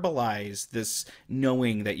can't verbalize this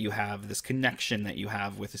knowing that you have, this connection that you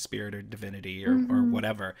have with a spirit or divinity or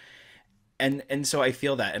whatever. And so I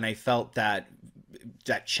feel that, and I felt that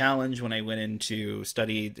challenge when I went in to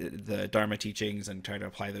study the Dharma teachings and try to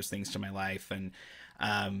apply those things to my life. And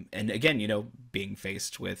again, you know, being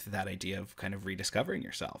faced with that idea of kind of rediscovering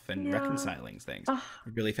yourself and reconciling things,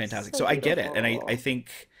 really fantastic. So I get it. And I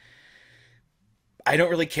think, I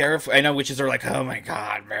don't really care if, I know witches are like, oh my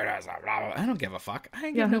God, I don't give a fuck.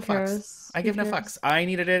 I give no fucks. I give no fucks. I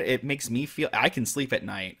needed it. It makes me feel, I can sleep at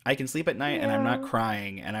night. And I'm not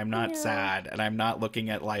crying and I'm not sad and I'm not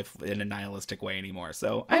looking at life in a nihilistic way anymore.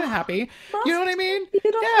 So I'm happy. You know what I mean?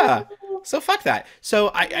 Beautiful. Yeah. So fuck that.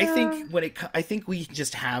 So I think I think we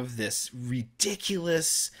just have this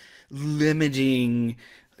ridiculous limiting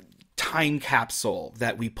time capsule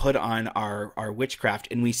that we put on our witchcraft,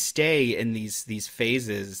 and we stay in these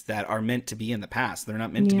phases that are meant to be in the past. They're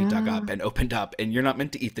not meant to be dug up and opened up, and you're not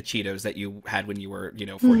meant to eat the Cheetos that you had when you were,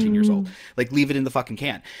 14 years old. Like, leave it in the fucking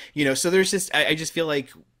can, so there's just, I just feel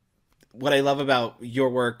like what I love about your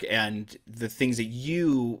work and the things that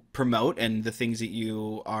you promote and the things that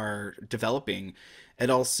you are developing, it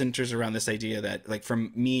all centers around this idea that, like,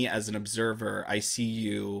 from me as an observer, I see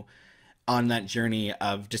you on that journey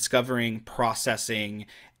of discovering, processing,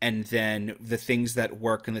 and then the things that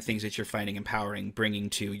work and the things that you're finding empowering, bringing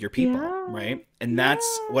to your people, right? And that's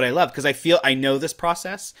what I love, because I know this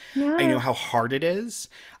process. I know how hard it is.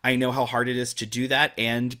 I know how hard it is to do that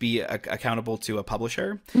and be accountable to a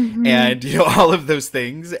publisher and, all of those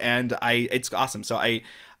things. And it's awesome. So I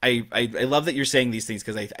love that you're saying these things,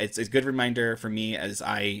 because it's a good reminder for me as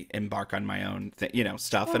I embark on my own,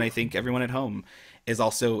 stuff. And I think everyone at home is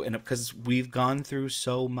also because we've gone through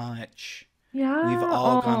so much. Yeah. We've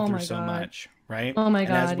all gone through so much, right? Oh my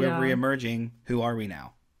God. And as we're reemerging, who are we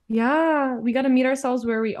now? Yeah. We got to meet ourselves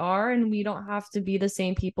where we are, and we don't have to be the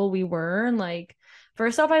same people we were. And like,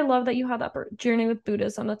 first off, I love that you had that journey with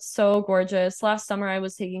Buddhism. That's so gorgeous. Last summer, I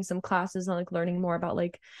was taking some classes and like learning more about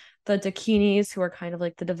like the Dakinis, who are kind of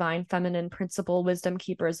like the divine feminine principle wisdom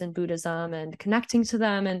keepers in Buddhism, and connecting to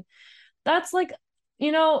them. And that's like,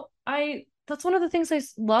 that's one of the things I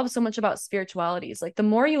love so much about spirituality, is like, the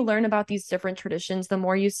more you learn about these different traditions, the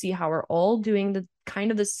more you see how we're all doing the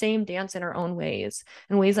kind of the same dance in our own ways,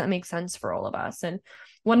 and ways that make sense for all of us. And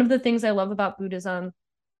one of the things I love about Buddhism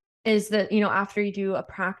is that, after you do a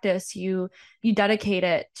practice, you dedicate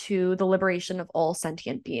it to the liberation of all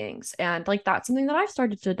sentient beings. And like, that's something that I've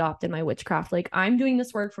started to adopt in my witchcraft. Like, I'm doing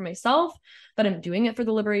this work for myself, but I'm doing it for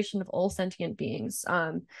the liberation of all sentient beings.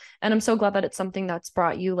 And I'm so glad that it's something that's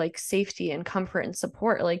brought you like safety and comfort and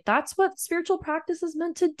support. Like, that's what spiritual practice is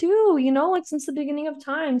meant to do, like since the beginning of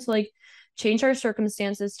time, to like change our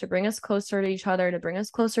circumstances, to bring us closer to each other, to bring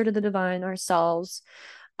us closer to the divine ourselves.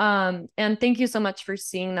 And thank you so much for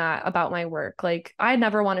seeing that about my work. Like, I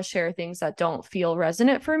never want to share things that don't feel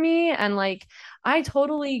resonant for me. And like, I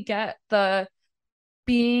totally get the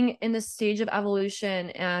being in this stage of evolution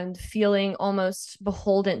and feeling almost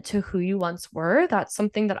beholden to who you once were. That's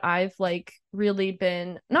something that I've like really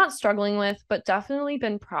been not struggling with, but definitely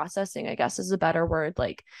been processing, I guess is a better word.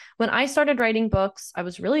 Like, when I started writing books, I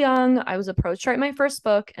was really young. I was approached to write my first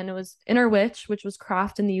book, and it was Inner Witch, which was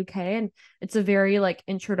craft in the UK. And it's a very like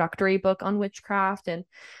introductory book on witchcraft. And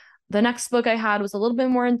the next book I had was a little bit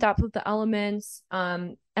more in depth with the elements.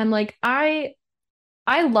 And like,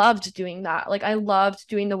 I loved doing that. Like, I loved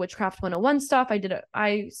doing the Witchcraft 101 stuff.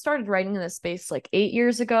 I started writing in this space like 8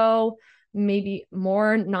 years ago, maybe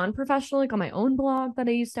more, non-professional, like on my own blog that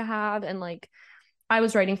I used to have. And like, I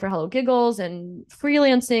was writing for Hello Giggles and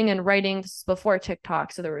freelancing and writing. This was before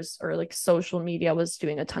TikTok. So or like social media was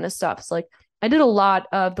doing a ton of stuff. So like, I did a lot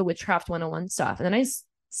of the Witchcraft 101 stuff. And then I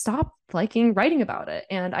stopped liking writing about it.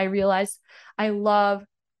 And I realized I love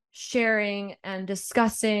sharing and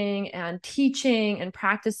discussing and teaching and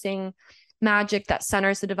practicing magic that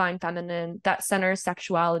centers the divine feminine, that centers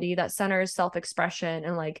sexuality, that centers self-expression,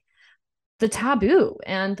 and like the taboo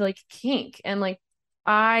and like kink. And like,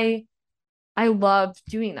 I loved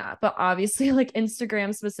doing that. But obviously, like,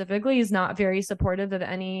 Instagram specifically is not very supportive of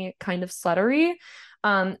any kind of sluttery.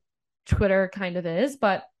 Twitter kind of is,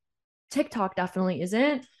 but TikTok definitely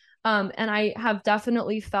isn't. And I have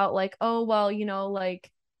definitely felt like, oh, well,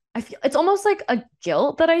 like, I feel it's almost like a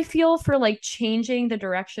guilt that I feel for like changing the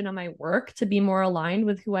direction of my work to be more aligned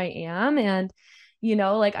with who I am. And you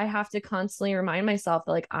know, like I have to constantly remind myself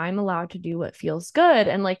that like I'm allowed to do what feels good.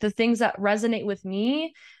 And like the things that resonate with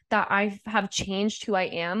me, that I have changed who I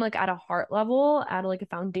am, like at a heart level, at like a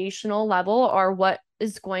foundational level, are what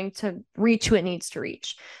is going to reach who it needs to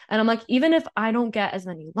reach. And I'm like, even if I don't get as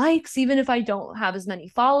many likes, even if I don't have as many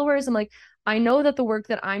followers, I'm like, I know that the work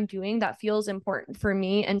that I'm doing that feels important for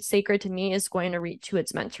me and sacred to me is going to reach who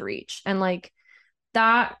it's meant to reach. And like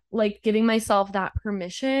that, like giving myself that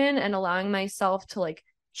permission and allowing myself to like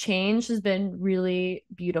change has been really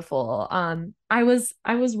beautiful. I was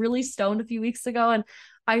really stoned a few weeks ago, and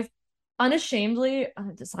I unashamedly,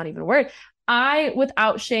 it's not even a word, I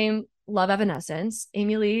without shame love Evanescence.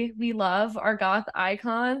 Amy Lee, we love our goth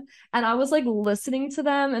icon. And I was like listening to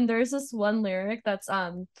them, and there's this one lyric that's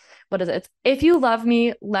what is it? It's, if you love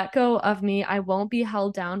me, let go of me. I won't be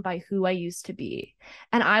held down by who I used to be.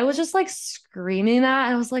 And I was just like screaming that.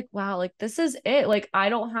 And I was like, wow, like this is it. Like I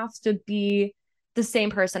don't have to be the same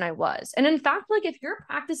person I was. And in fact, like if you're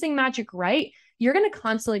practicing magic right, you're going to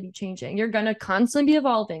constantly be changing. You're going to constantly be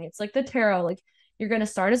evolving. It's like the tarot. Like you're going to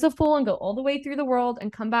start as a fool and go all the way through the world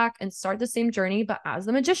and come back and start the same journey, but as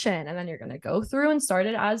the magician. And then you're going to go through and start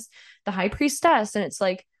it as the high priestess. And it's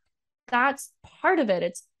like, that's part of it.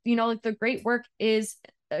 It's, you know, like the great work is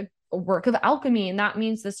a work of alchemy. And that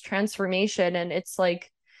means this transformation. And it's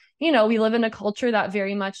like, you know, we live in a culture that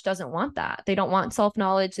very much doesn't want that. They don't want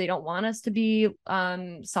self-knowledge. They don't want us to be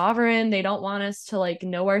sovereign. They don't want us to like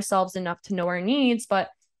know ourselves enough to know our needs. But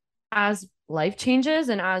as life changes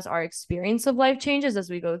and as our experience of life changes, as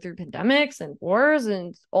we go through pandemics and wars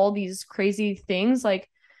and all these crazy things, like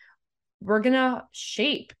we're gonna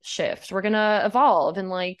shift, we're gonna evolve.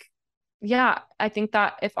 And like, yeah, I think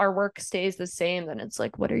that if our work stays the same, then it's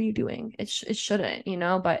like, what are you doing? It shouldn't, you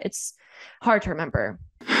know, but it's hard to remember.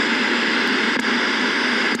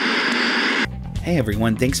 Hey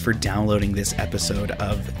everyone, thanks for downloading this episode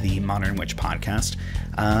of the Modern Witch Podcast.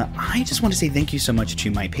 I just want to say thank you so much to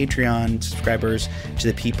my Patreon subscribers, to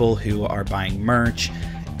the people who are buying merch.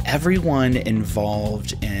 Everyone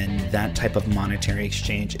involved in that type of monetary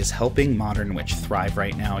exchange is helping Modern Witch thrive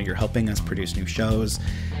right now. You're helping us produce new shows.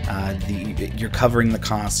 You're covering the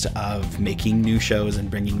cost of making new shows and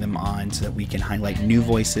bringing them on so that we can highlight new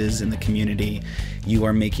voices in the community. You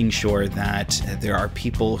are making sure that there are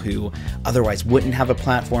people who otherwise wouldn't have a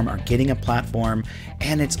platform are getting a platform,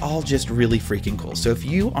 and it's all just really freaking cool. So if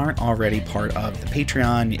you aren't already part of the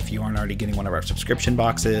Patreon, if you aren't already getting one of our subscription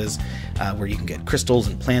boxes where you can get crystals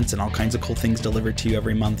and plants and all kinds of cool things delivered to you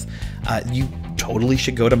every month, you totally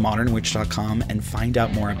should go to modernwitch.com and find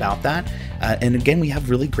out more about that. And again, we have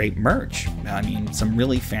really great merch. I mean, some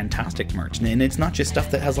really fantastic merch. And it's not just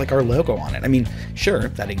stuff that has like our logo on it. I mean, sure,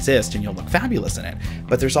 that exists and you'll look fabulous in it,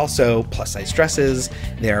 but there's also plus size dresses.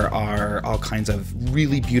 There are all kinds of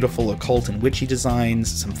really beautiful occult and witchy designs,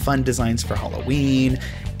 some fun designs for Halloween.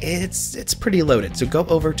 It's pretty loaded. So go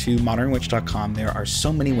over to modernwitch.com. There are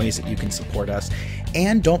so many ways that you can support us.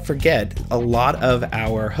 And don't forget, a lot of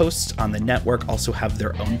our hosts on the network also have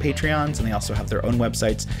their own Patreons, and they also have their own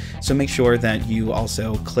websites. So make sure that you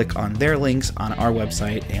also click on their links on our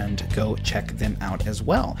website and go check them out as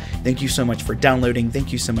well. Thank you so much for downloading.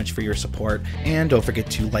 Thank you so much for your support. And don't forget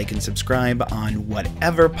to like and subscribe on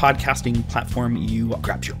whatever podcasting platform you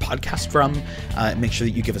grab your podcast from. Make sure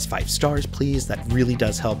that you give us 5 stars, please. That really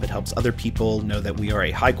does help. It helps other people know that we are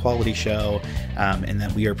a high quality show and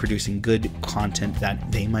that we are producing good content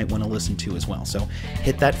that they might want to listen to as well. So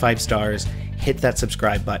hit that 5 stars, hit that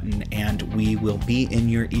subscribe button, and we will be in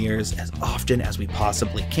your ears as often as we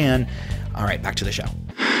possibly can. All right, back to the show.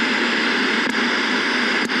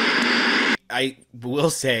 I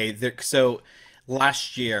will say that, so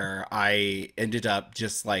last year I ended up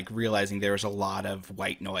just like realizing there was a lot of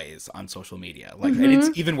white noise on social media. Like, and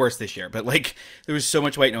it's even worse this year, but like there was so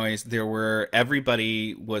much white noise.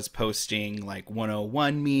 Everybody was posting like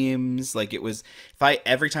 101 memes. Like it was,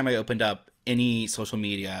 every time I opened up any social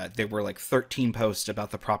media, there were like 13 posts about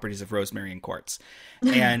the properties of rosemary and quartz.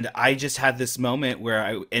 And I just had this moment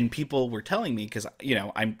where and people were telling me, because, you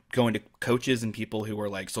know, I'm going to coaches and people who are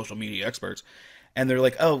like social media experts, and they're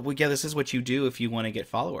like, oh, well, yeah, this is what you do if you want to get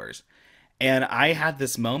followers. And I had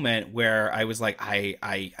this moment where I was like, I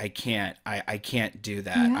can't do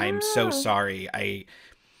that. Yeah. I'm so sorry. I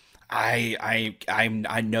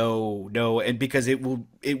no. And because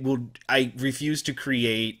I refuse to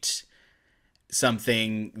create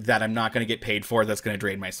something that I'm not going to get paid for, that's going to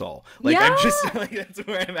drain my soul. Like, yeah. I'm just like, that's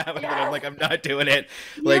where I'm at with it. I'm like, I'm not doing it.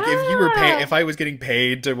 Like, if I was getting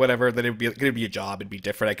paid to whatever, then it'd be a job. It'd be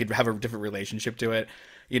different. I could have a different relationship to it.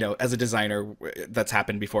 as a designer, that's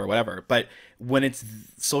happened before, whatever. But when it's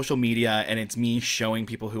social media and it's me showing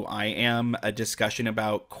people who I am, a discussion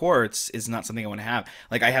about quartz is not something I want to have.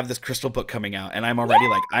 Like, I have this crystal book coming out, and I'm already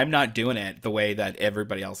like, I'm not doing it the way that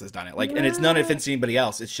everybody else has done it. Like, and it's not offense to anybody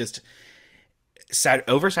else. It's just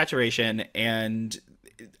oversaturation, and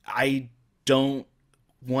I don't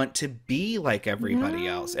want to be like everybody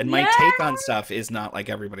else, and my take on stuff is not like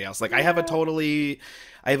everybody else. Like, I have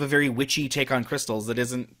a very witchy take on crystals that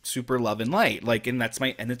isn't super love and light, like, and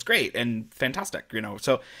it's great and fantastic,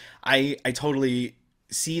 so I totally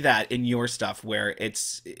see that in your stuff, where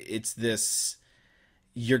it's this,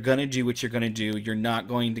 you're gonna do what you're gonna do. You're not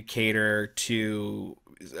going to cater to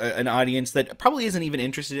an audience that probably isn't even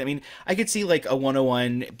interested. I mean, I could see like a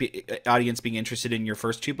 101 audience being interested in your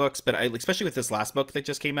first 2 books, but especially with this last book that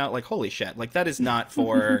just came out, like, holy shit, like, that is not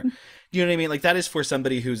for, you know what I mean? Like, that is for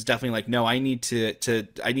somebody who's definitely like, no, I need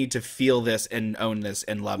to feel this and own this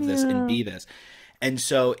and love this and be this. And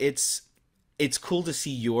so it's cool to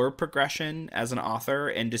see your progression as an author,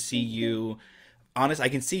 and to see you honest. I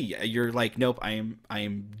can see you're like, nope, I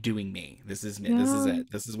am doing me. This is me. This is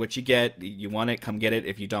it. This is what you get. You want it, come get it.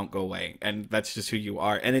 If you don't, go away. And that's just who you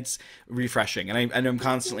are. And it's refreshing. And I'm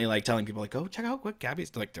constantly like telling people, like, go check out what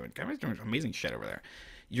Gabby's like doing. Gabby's doing amazing shit over there.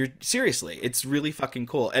 Seriously, it's really fucking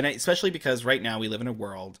cool. And especially because right now we live in a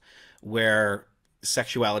world where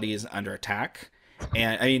sexuality is under attack.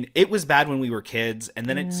 And I mean, it was bad when we were kids, and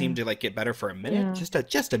then it seemed to like get better for a minute,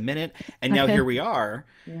 just a minute. And now here we are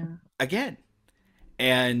again.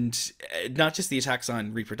 And not just the attacks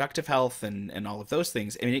on reproductive health and all of those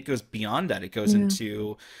things. I mean, it goes beyond that. It goes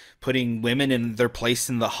into putting women in their place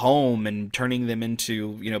in the home and turning them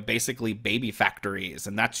into, basically baby factories.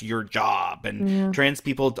 And that's your job. And trans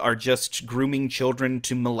people are just grooming children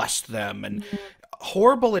to molest them. And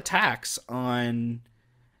horrible attacks on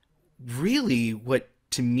really what,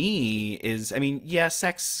 to me, is, I mean,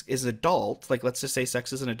 sex is adult. Like, let's just say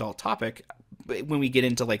sex is an adult topic. But when we get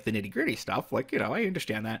into like the nitty gritty stuff, like, I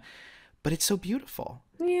understand that, but it's so beautiful.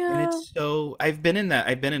 Yeah. And it's so, I've been in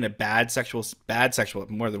a bad sexual,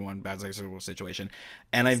 more than one bad sexual situation.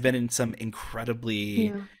 And I've been in some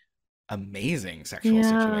incredibly amazing sexual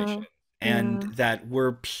situation. And that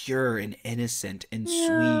were pure and innocent and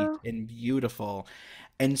sweet and beautiful.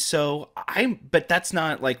 And so but that's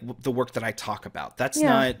not like the work that I talk about. That's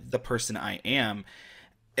not the person I am,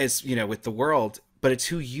 as, with the world, but it's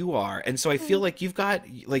who you are. And so I feel like you've got,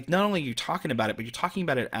 like, not only are you talking about it, but you're talking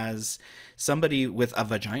about it as somebody with a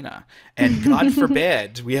vagina. And God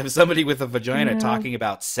forbid we have somebody with a vagina talking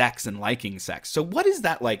about sex and liking sex. So what is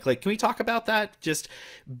that like? Like, can we talk about that? Just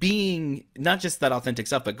being, not just that authentic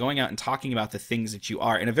stuff, but going out and talking about the things that you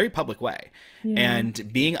are in a very public way,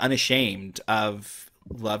 and being unashamed of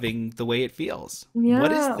loving the way it feels.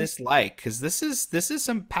 What is this like? Because this is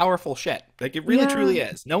some powerful shit. Like, it really truly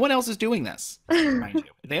is. No one else is doing this, mind you.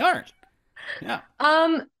 They aren't.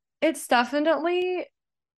 It's definitely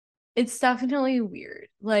weird.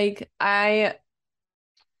 Like, I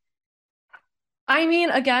mean,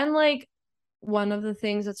 again, like, one of the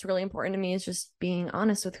things that's really important to me is just being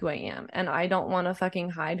honest with who I am, and I don't want to fucking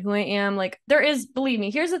hide who I am. Like, believe me,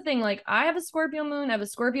 here's the thing, like, I have a Scorpio moon, I have a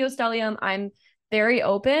Scorpio stellium. I'm very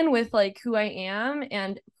open with like who I am,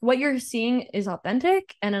 and what you're seeing is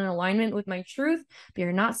authentic and in alignment with my truth, but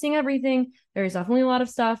you're not seeing everything. There's definitely a lot of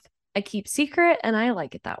stuff I keep secret, and I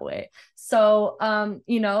like it that way. So,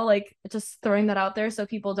 like, just throwing that out there so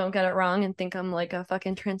people don't get it wrong and think I'm like a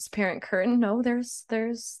fucking transparent curtain. No, there's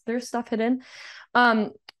stuff hidden.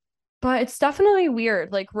 But it's definitely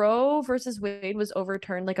weird. Like, Roe versus Wade was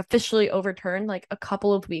overturned, like officially overturned, like a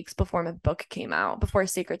couple of weeks before my book came out, before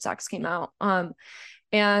Sacred Sex came out.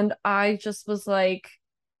 And I just was like,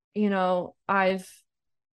 it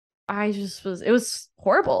was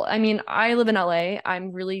horrible. I mean, I live in LA.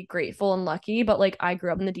 I'm really grateful and lucky, but like, I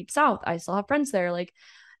grew up in the Deep South. I still have friends there. Like,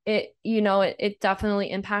 it definitely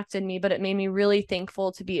impacted me, but it made me really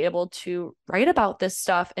thankful to be able to write about this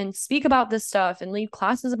stuff and speak about this stuff and lead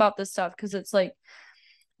classes about this stuff. Cause it's like,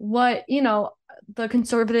 what, the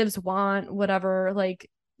conservatives want, whatever, like,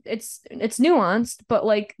 it's nuanced, but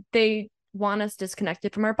like, they want us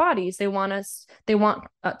disconnected from our bodies. They want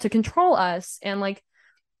to control us. And like,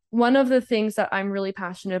 one of the things that I'm really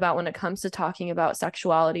passionate about when it comes to talking about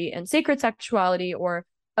sexuality and sacred sexuality, or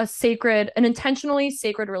an intentionally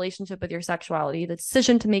sacred relationship with your sexuality, the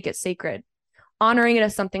decision to make it sacred, honoring it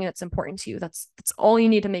as something that's important to you. That's all you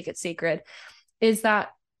need to make it sacred, is that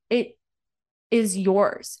it is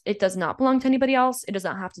yours. It does not belong to anybody else. It does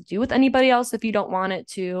not have to do with anybody else if you don't want it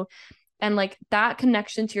to. And like that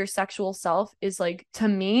connection to your sexual self is like, to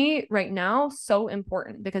me right now, so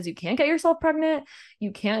important, because you can't get yourself pregnant.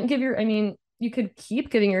 You can't give your, I mean, you could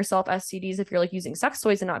keep giving yourself STDs if you're like using sex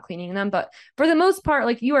toys and not cleaning them. But for the most part,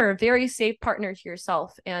 like you are a very safe partner to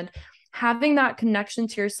yourself, and having that connection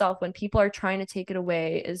to yourself when people are trying to take it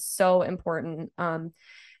away is so important.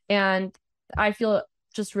 And I feel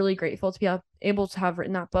just really grateful to be able to have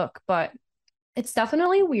written that book, but it's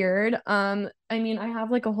definitely weird. I mean, I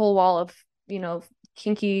have like a whole wall of, you know,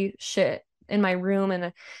 kinky shit in my room,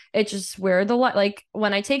 and it just where the light, like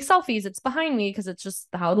when I take selfies, it's behind me because it's just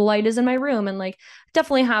how the light is in my room. And like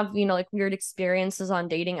definitely have, you know, like weird experiences on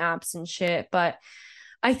dating apps and shit. But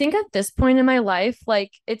I think at this point in my life,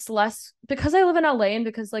 like it's less because I live in LA and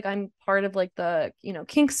because like I'm part of like the, you know,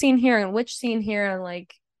 kink scene here and witch scene here, and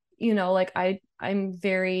like, you know, like I'm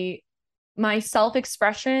very, my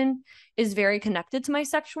self-expression is very connected to my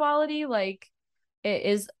sexuality. Like it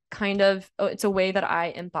is kind of, it's a way that I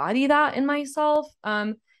embody that in myself.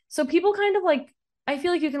 So people kind of like, I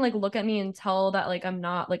feel like you can like look at me and tell that like I'm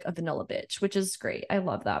not like a vanilla bitch, which is great. I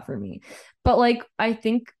love that for me. But like I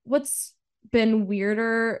think what's been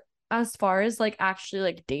weirder as far as like actually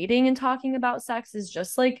like dating and talking about sex is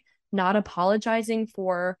just like not apologizing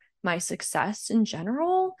for my success in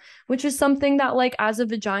general, which is something that like as a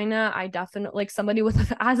vagina, I definitely like somebody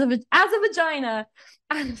with as a vagina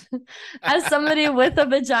as somebody with a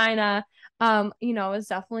vagina, you know, is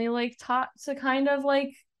definitely like taught to kind of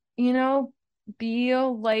like, you know, be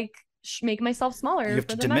like make myself smaller. You have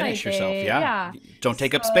to diminish yourself. Yeah. Don't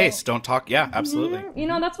take up space. Don't talk. Yeah, absolutely. You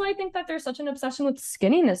know, that's why I think that there's such an obsession with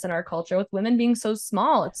skinniness in our culture, with women being so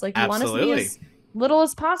small. It's like you want us to be as little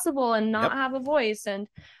as possible and not have a voice. And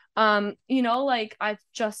you know, like I've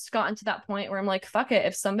just gotten to that point where I'm like, fuck it,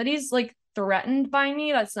 if somebody's like threatened by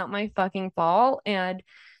me, that's not my fucking fault. And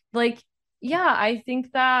like, yeah, I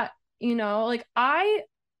think that, you know, like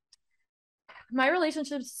my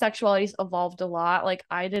relationships sexuality's evolved a lot. Like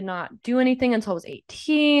I did not do anything until I was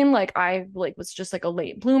 18. Like I like was just like a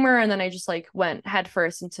late bloomer, and then I just like went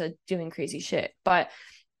headfirst into doing crazy shit. But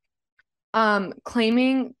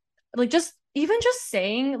claiming like just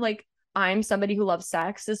saying like I'm somebody who loves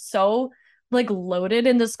sex is so like loaded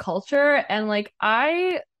in this culture. And like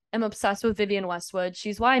I am obsessed with Vivienne Westwood.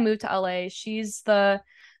 She's why I moved to LA. She's the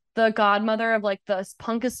godmother of like the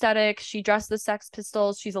punk aesthetic. She dressed the Sex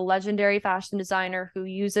Pistols. She's a legendary fashion designer who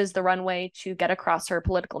uses the runway to get across her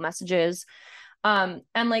political messages. And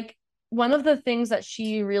like one of the things that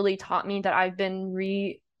she really taught me that I've been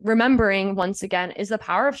remembering once again is the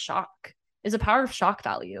power of shock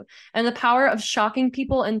value, and the power of shocking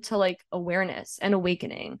people into like awareness and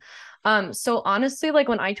awakening. So honestly, like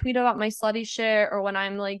when I tweet about my slutty shit, or when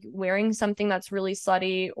I'm like wearing something that's really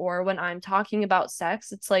slutty, or when I'm talking about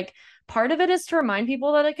sex, it's like part of it is to remind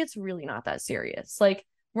people that like it's really not that serious. Like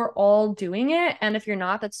we're all doing it, and if you're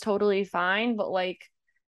not, that's totally fine. But like,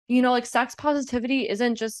 you know, like sex positivity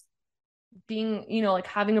isn't just being, you know, like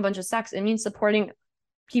having a bunch of sex. It means supporting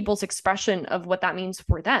people's expression of what that means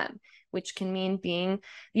for them, which can mean being,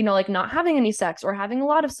 you know, like not having any sex or having a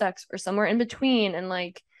lot of sex or somewhere in between. And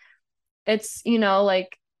like it's, you know,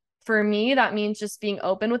 like for me that means just being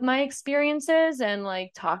open with my experiences and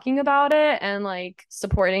like talking about it and like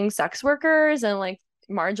supporting sex workers and like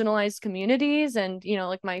marginalized communities and, you know,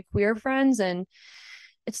 like my queer friends. And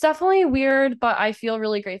it's definitely weird, but I feel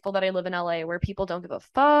really grateful that I live in LA where people don't give a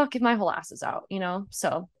fuck if my whole ass is out, you know.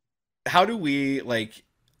 So how do we like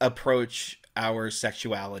approach our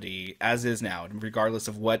sexuality as is now, regardless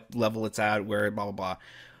of what level it's at, where blah blah blah?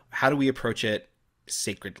 How do we approach it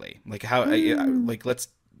sacredly? Like how like let's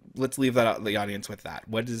leave that out, the audience with that.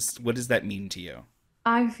 What does that mean to you?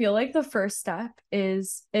 I feel like the first step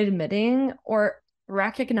is admitting or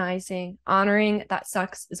recognizing, honoring that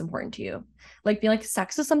sex is important to you. Like being like,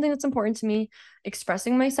 sex is something that's important to me.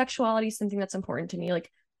 Expressing my sexuality is something that's important to me. Like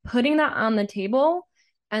putting that on the table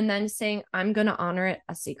and then saying, I'm going to honor it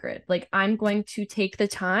as sacred. Like I'm going to take the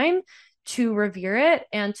time to revere it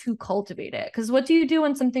and to cultivate it. Because what do you do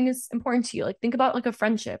when something is important to you? Like think about like a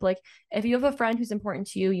friendship. Like if you have a friend who's important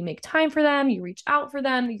to you, you make time for them, you reach out for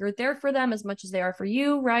them, you're there for them as much as they are for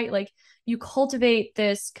you, right? Like you cultivate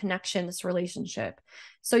this connection, this relationship.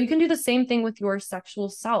 So you can do the same thing with your sexual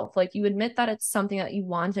self. Like you admit that it's something that you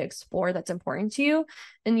want to explore that's important to you,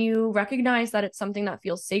 and you recognize that it's something that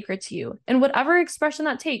feels sacred to you, and whatever expression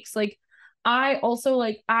that takes. Like I also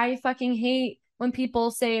like, I fucking hate when people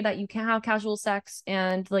say that you can't have casual sex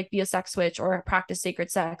and like be a sex switch or practice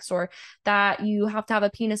sacred sex, or that you have to have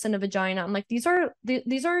a penis and a vagina. I'm like, these are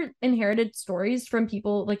inherited stories from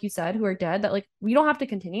people, like you said, who are dead, that like we don't have to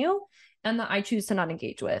continue. and that I choose to not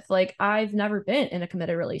engage with. Like, I've never been in a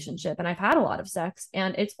committed relationship, and I've had a lot of sex,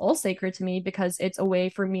 and it's all sacred to me because it's a way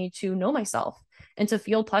for me to know myself and to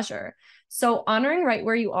feel pleasure. So honoring right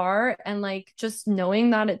where you are, and like just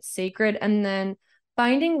knowing that it's sacred, and then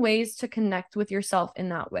finding ways to connect with yourself in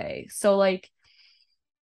that way. So like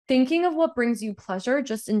thinking of what brings you pleasure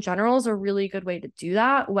just in general is a really good way to do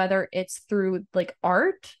that, whether it's through like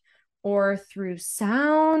art or through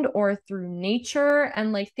sound or through nature,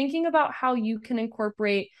 and like thinking about how you can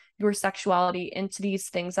incorporate your sexuality into these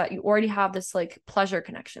things that you already have this like pleasure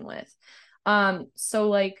connection with. So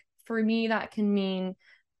like for me, that can mean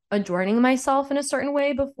adorning myself in a certain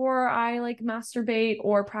way before I like masturbate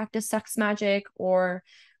or practice sex magic, or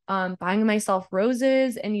buying myself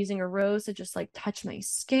roses and using a rose to just like touch my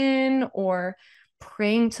skin, or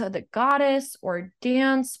praying to the goddess, or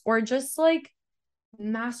dance, or just like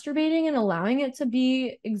masturbating and allowing it to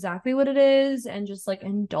be exactly what it is, and just like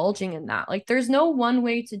indulging in that. Like there's no one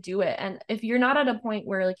way to do it. And if you're not at a point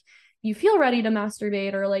where like you feel ready to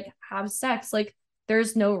masturbate or like have sex, like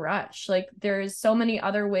there's no rush. Like there's so many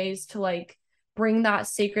other ways to like bring that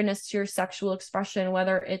sacredness to your sexual expression,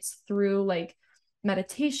 whether it's through like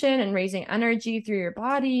meditation and raising energy through your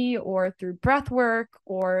body, or through breath work,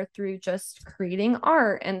 or through just creating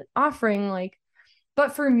art and offering. Like,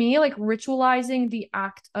 but for me, like ritualizing the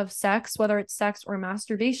act of sex, whether it's sex or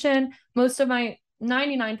masturbation, most of my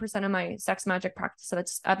 99% of my sex magic practice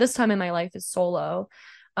that's at this time in my life is solo.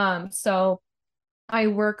 So I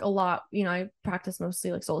work a lot, you know, I practice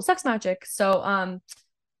mostly like solo sex magic. So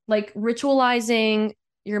like ritualizing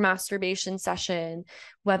your masturbation session,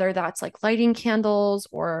 whether that's like lighting candles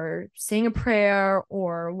or saying a prayer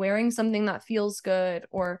or wearing something that feels good,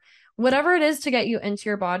 or whatever it is to get you into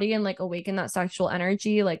your body and like awaken that sexual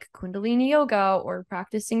energy, like Kundalini yoga, or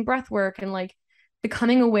practicing breath work, and like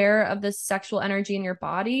becoming aware of this sexual energy in your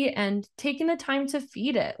body and taking the time to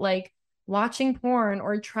feed it, like watching porn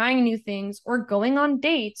or trying new things or going on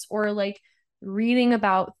dates or like reading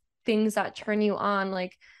about things that turn you on.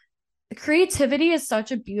 Like creativity is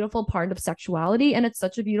such a beautiful part of sexuality, and it's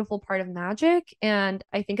such a beautiful part of magic. And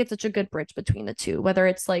I think it's such a good bridge between the two, whether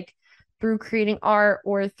it's like through creating art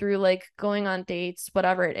or through like going on dates,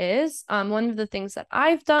 whatever it is. One of the things that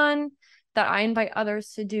I've done that I invite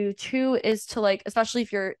others to do too is to like, especially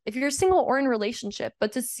if you're single or in a relationship,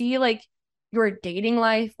 but to see like your dating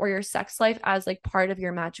life or your sex life as like part of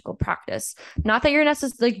your magical practice. Not that you're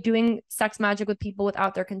necessarily like doing sex magic with people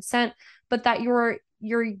without their consent, but that you're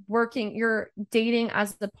dating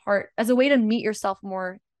as a way to meet yourself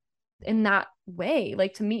more in that way,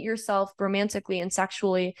 like to meet yourself romantically and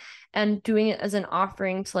sexually, and doing it as an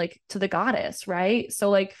offering to the goddess, right? So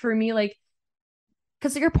like for me, like,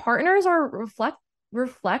 because your partners are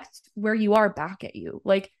reflect where you are back at you.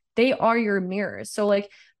 Like they are your mirrors. So like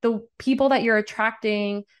the people that you're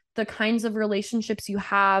attracting, the kinds of relationships you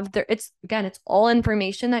have there, it's all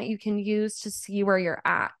information that you can use to see where you're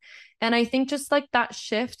at. And I think just like that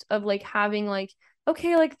shift of like having like,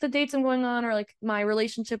 okay, like the dates I'm going on, or like my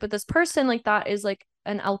relationship with this person, like that is like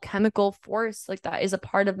an alchemical force, like that is a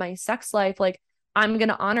part of my sex life. Like I'm going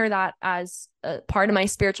to honor that as a part of my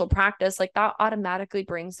spiritual practice. Like that automatically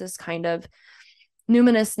brings this kind of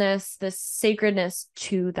numinousness, this sacredness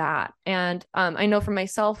to that. And I know for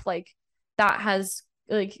myself, like that has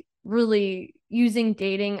like really using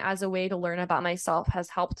dating as a way to learn about myself has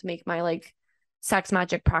helped make my like sex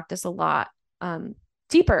magic practice a lot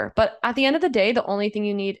deeper. But at the end of the day, the only thing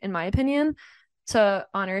you need, in my opinion, to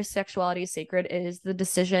honor sexuality as sacred is the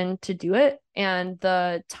decision to do it and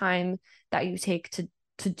the time that you take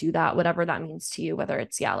to do that, whatever that means to you, whether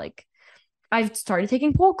it's like I've started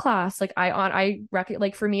taking pole class. Like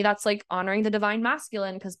like for me, that's like honoring the divine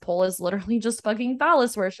masculine, because pole is literally just fucking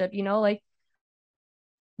phallus worship, you know, like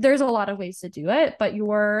there's a lot of ways to do it, but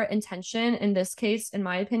your intention in this case, in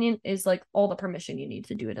my opinion, is like all the permission you need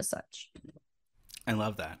to do it as such. I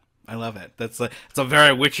love that. I love it. It's a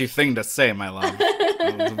very witchy thing to say, my love.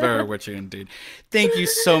 It's very witchy indeed. Thank you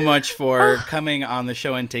so much for coming on the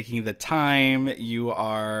show and taking the time. You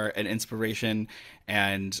are an inspiration,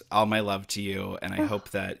 and all my love to you. And I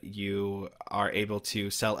hope that you are able to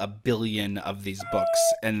sell 1 billion of these books,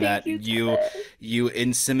 and that you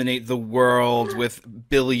inseminate the world with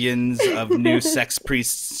billions of new sex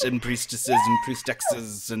priests and priestesses and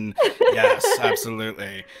priestesses. And yes,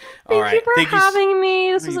 absolutely. All right. Thank you for having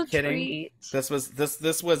me. This was a treat.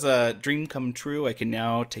 This was a dream come true. I can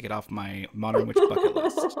now take it off my Modern Witch bucket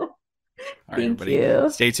list. All right, everybody. You.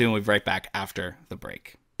 Stay tuned. We'll be right back after the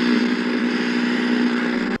break.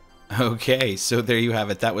 Okay, so there you have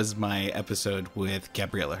it. That was my episode with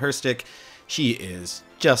Gabriella Herstik. She is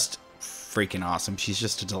just freaking awesome. She's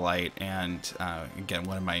just a delight, and again,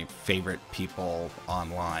 one of my favorite people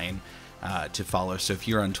online to follow. So if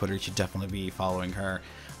you're on Twitter, you should definitely be following her.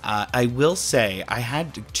 I will say I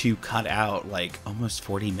had to cut out like almost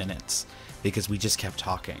 40 minutes because we just kept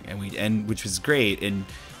talking, and which was great. And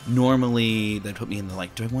normally they'd put me in the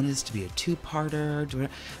like, do I want this to be a two-parter?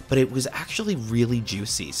 But it was actually really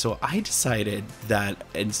juicy. So I decided that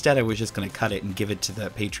instead I was just going to cut it and give it to the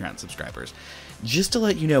Patreon subscribers. Just to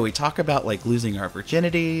let you know, we talk about like losing our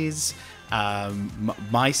virginities.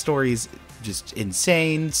 My story's just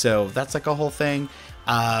insane. So that's like a whole thing.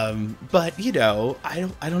 But you know, I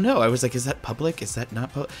don't know. I was like, is that public? Is that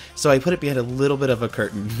not public? So I put it behind a little bit of a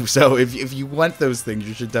curtain. So if you want those things,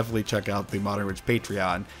 you should definitely check out the Modern Witch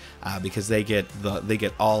Patreon, because they get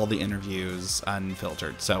all the interviews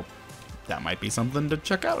unfiltered. So that might be something to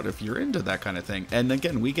check out if you're into that kind of thing. And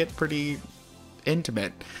again, we get pretty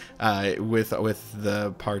intimate with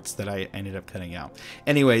the parts that I ended up cutting out.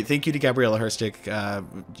 Anyway, thank you to Gabriella Herstik,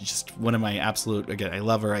 just one of my absolute, again, I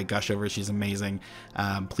love her, I gush over her, she's amazing.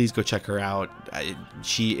 Please go check her out.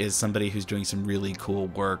 She is somebody who's doing some really cool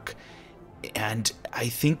work, and I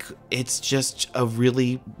think it's just a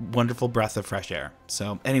really wonderful breath of fresh air.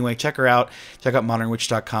 So anyway, check her out. Check out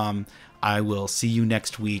modernwitch.com. I will see you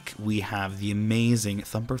next week. We have the amazing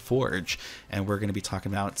Thumper Forge, and we're going to be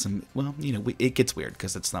talking about some, well, you know, it gets weird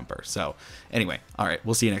because it's Thumper. So anyway, all right,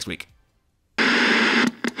 we'll see you next week.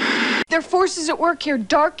 There are forces at work here,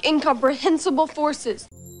 dark, incomprehensible forces.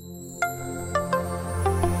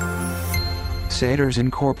 Satyrs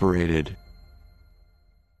Incorporated.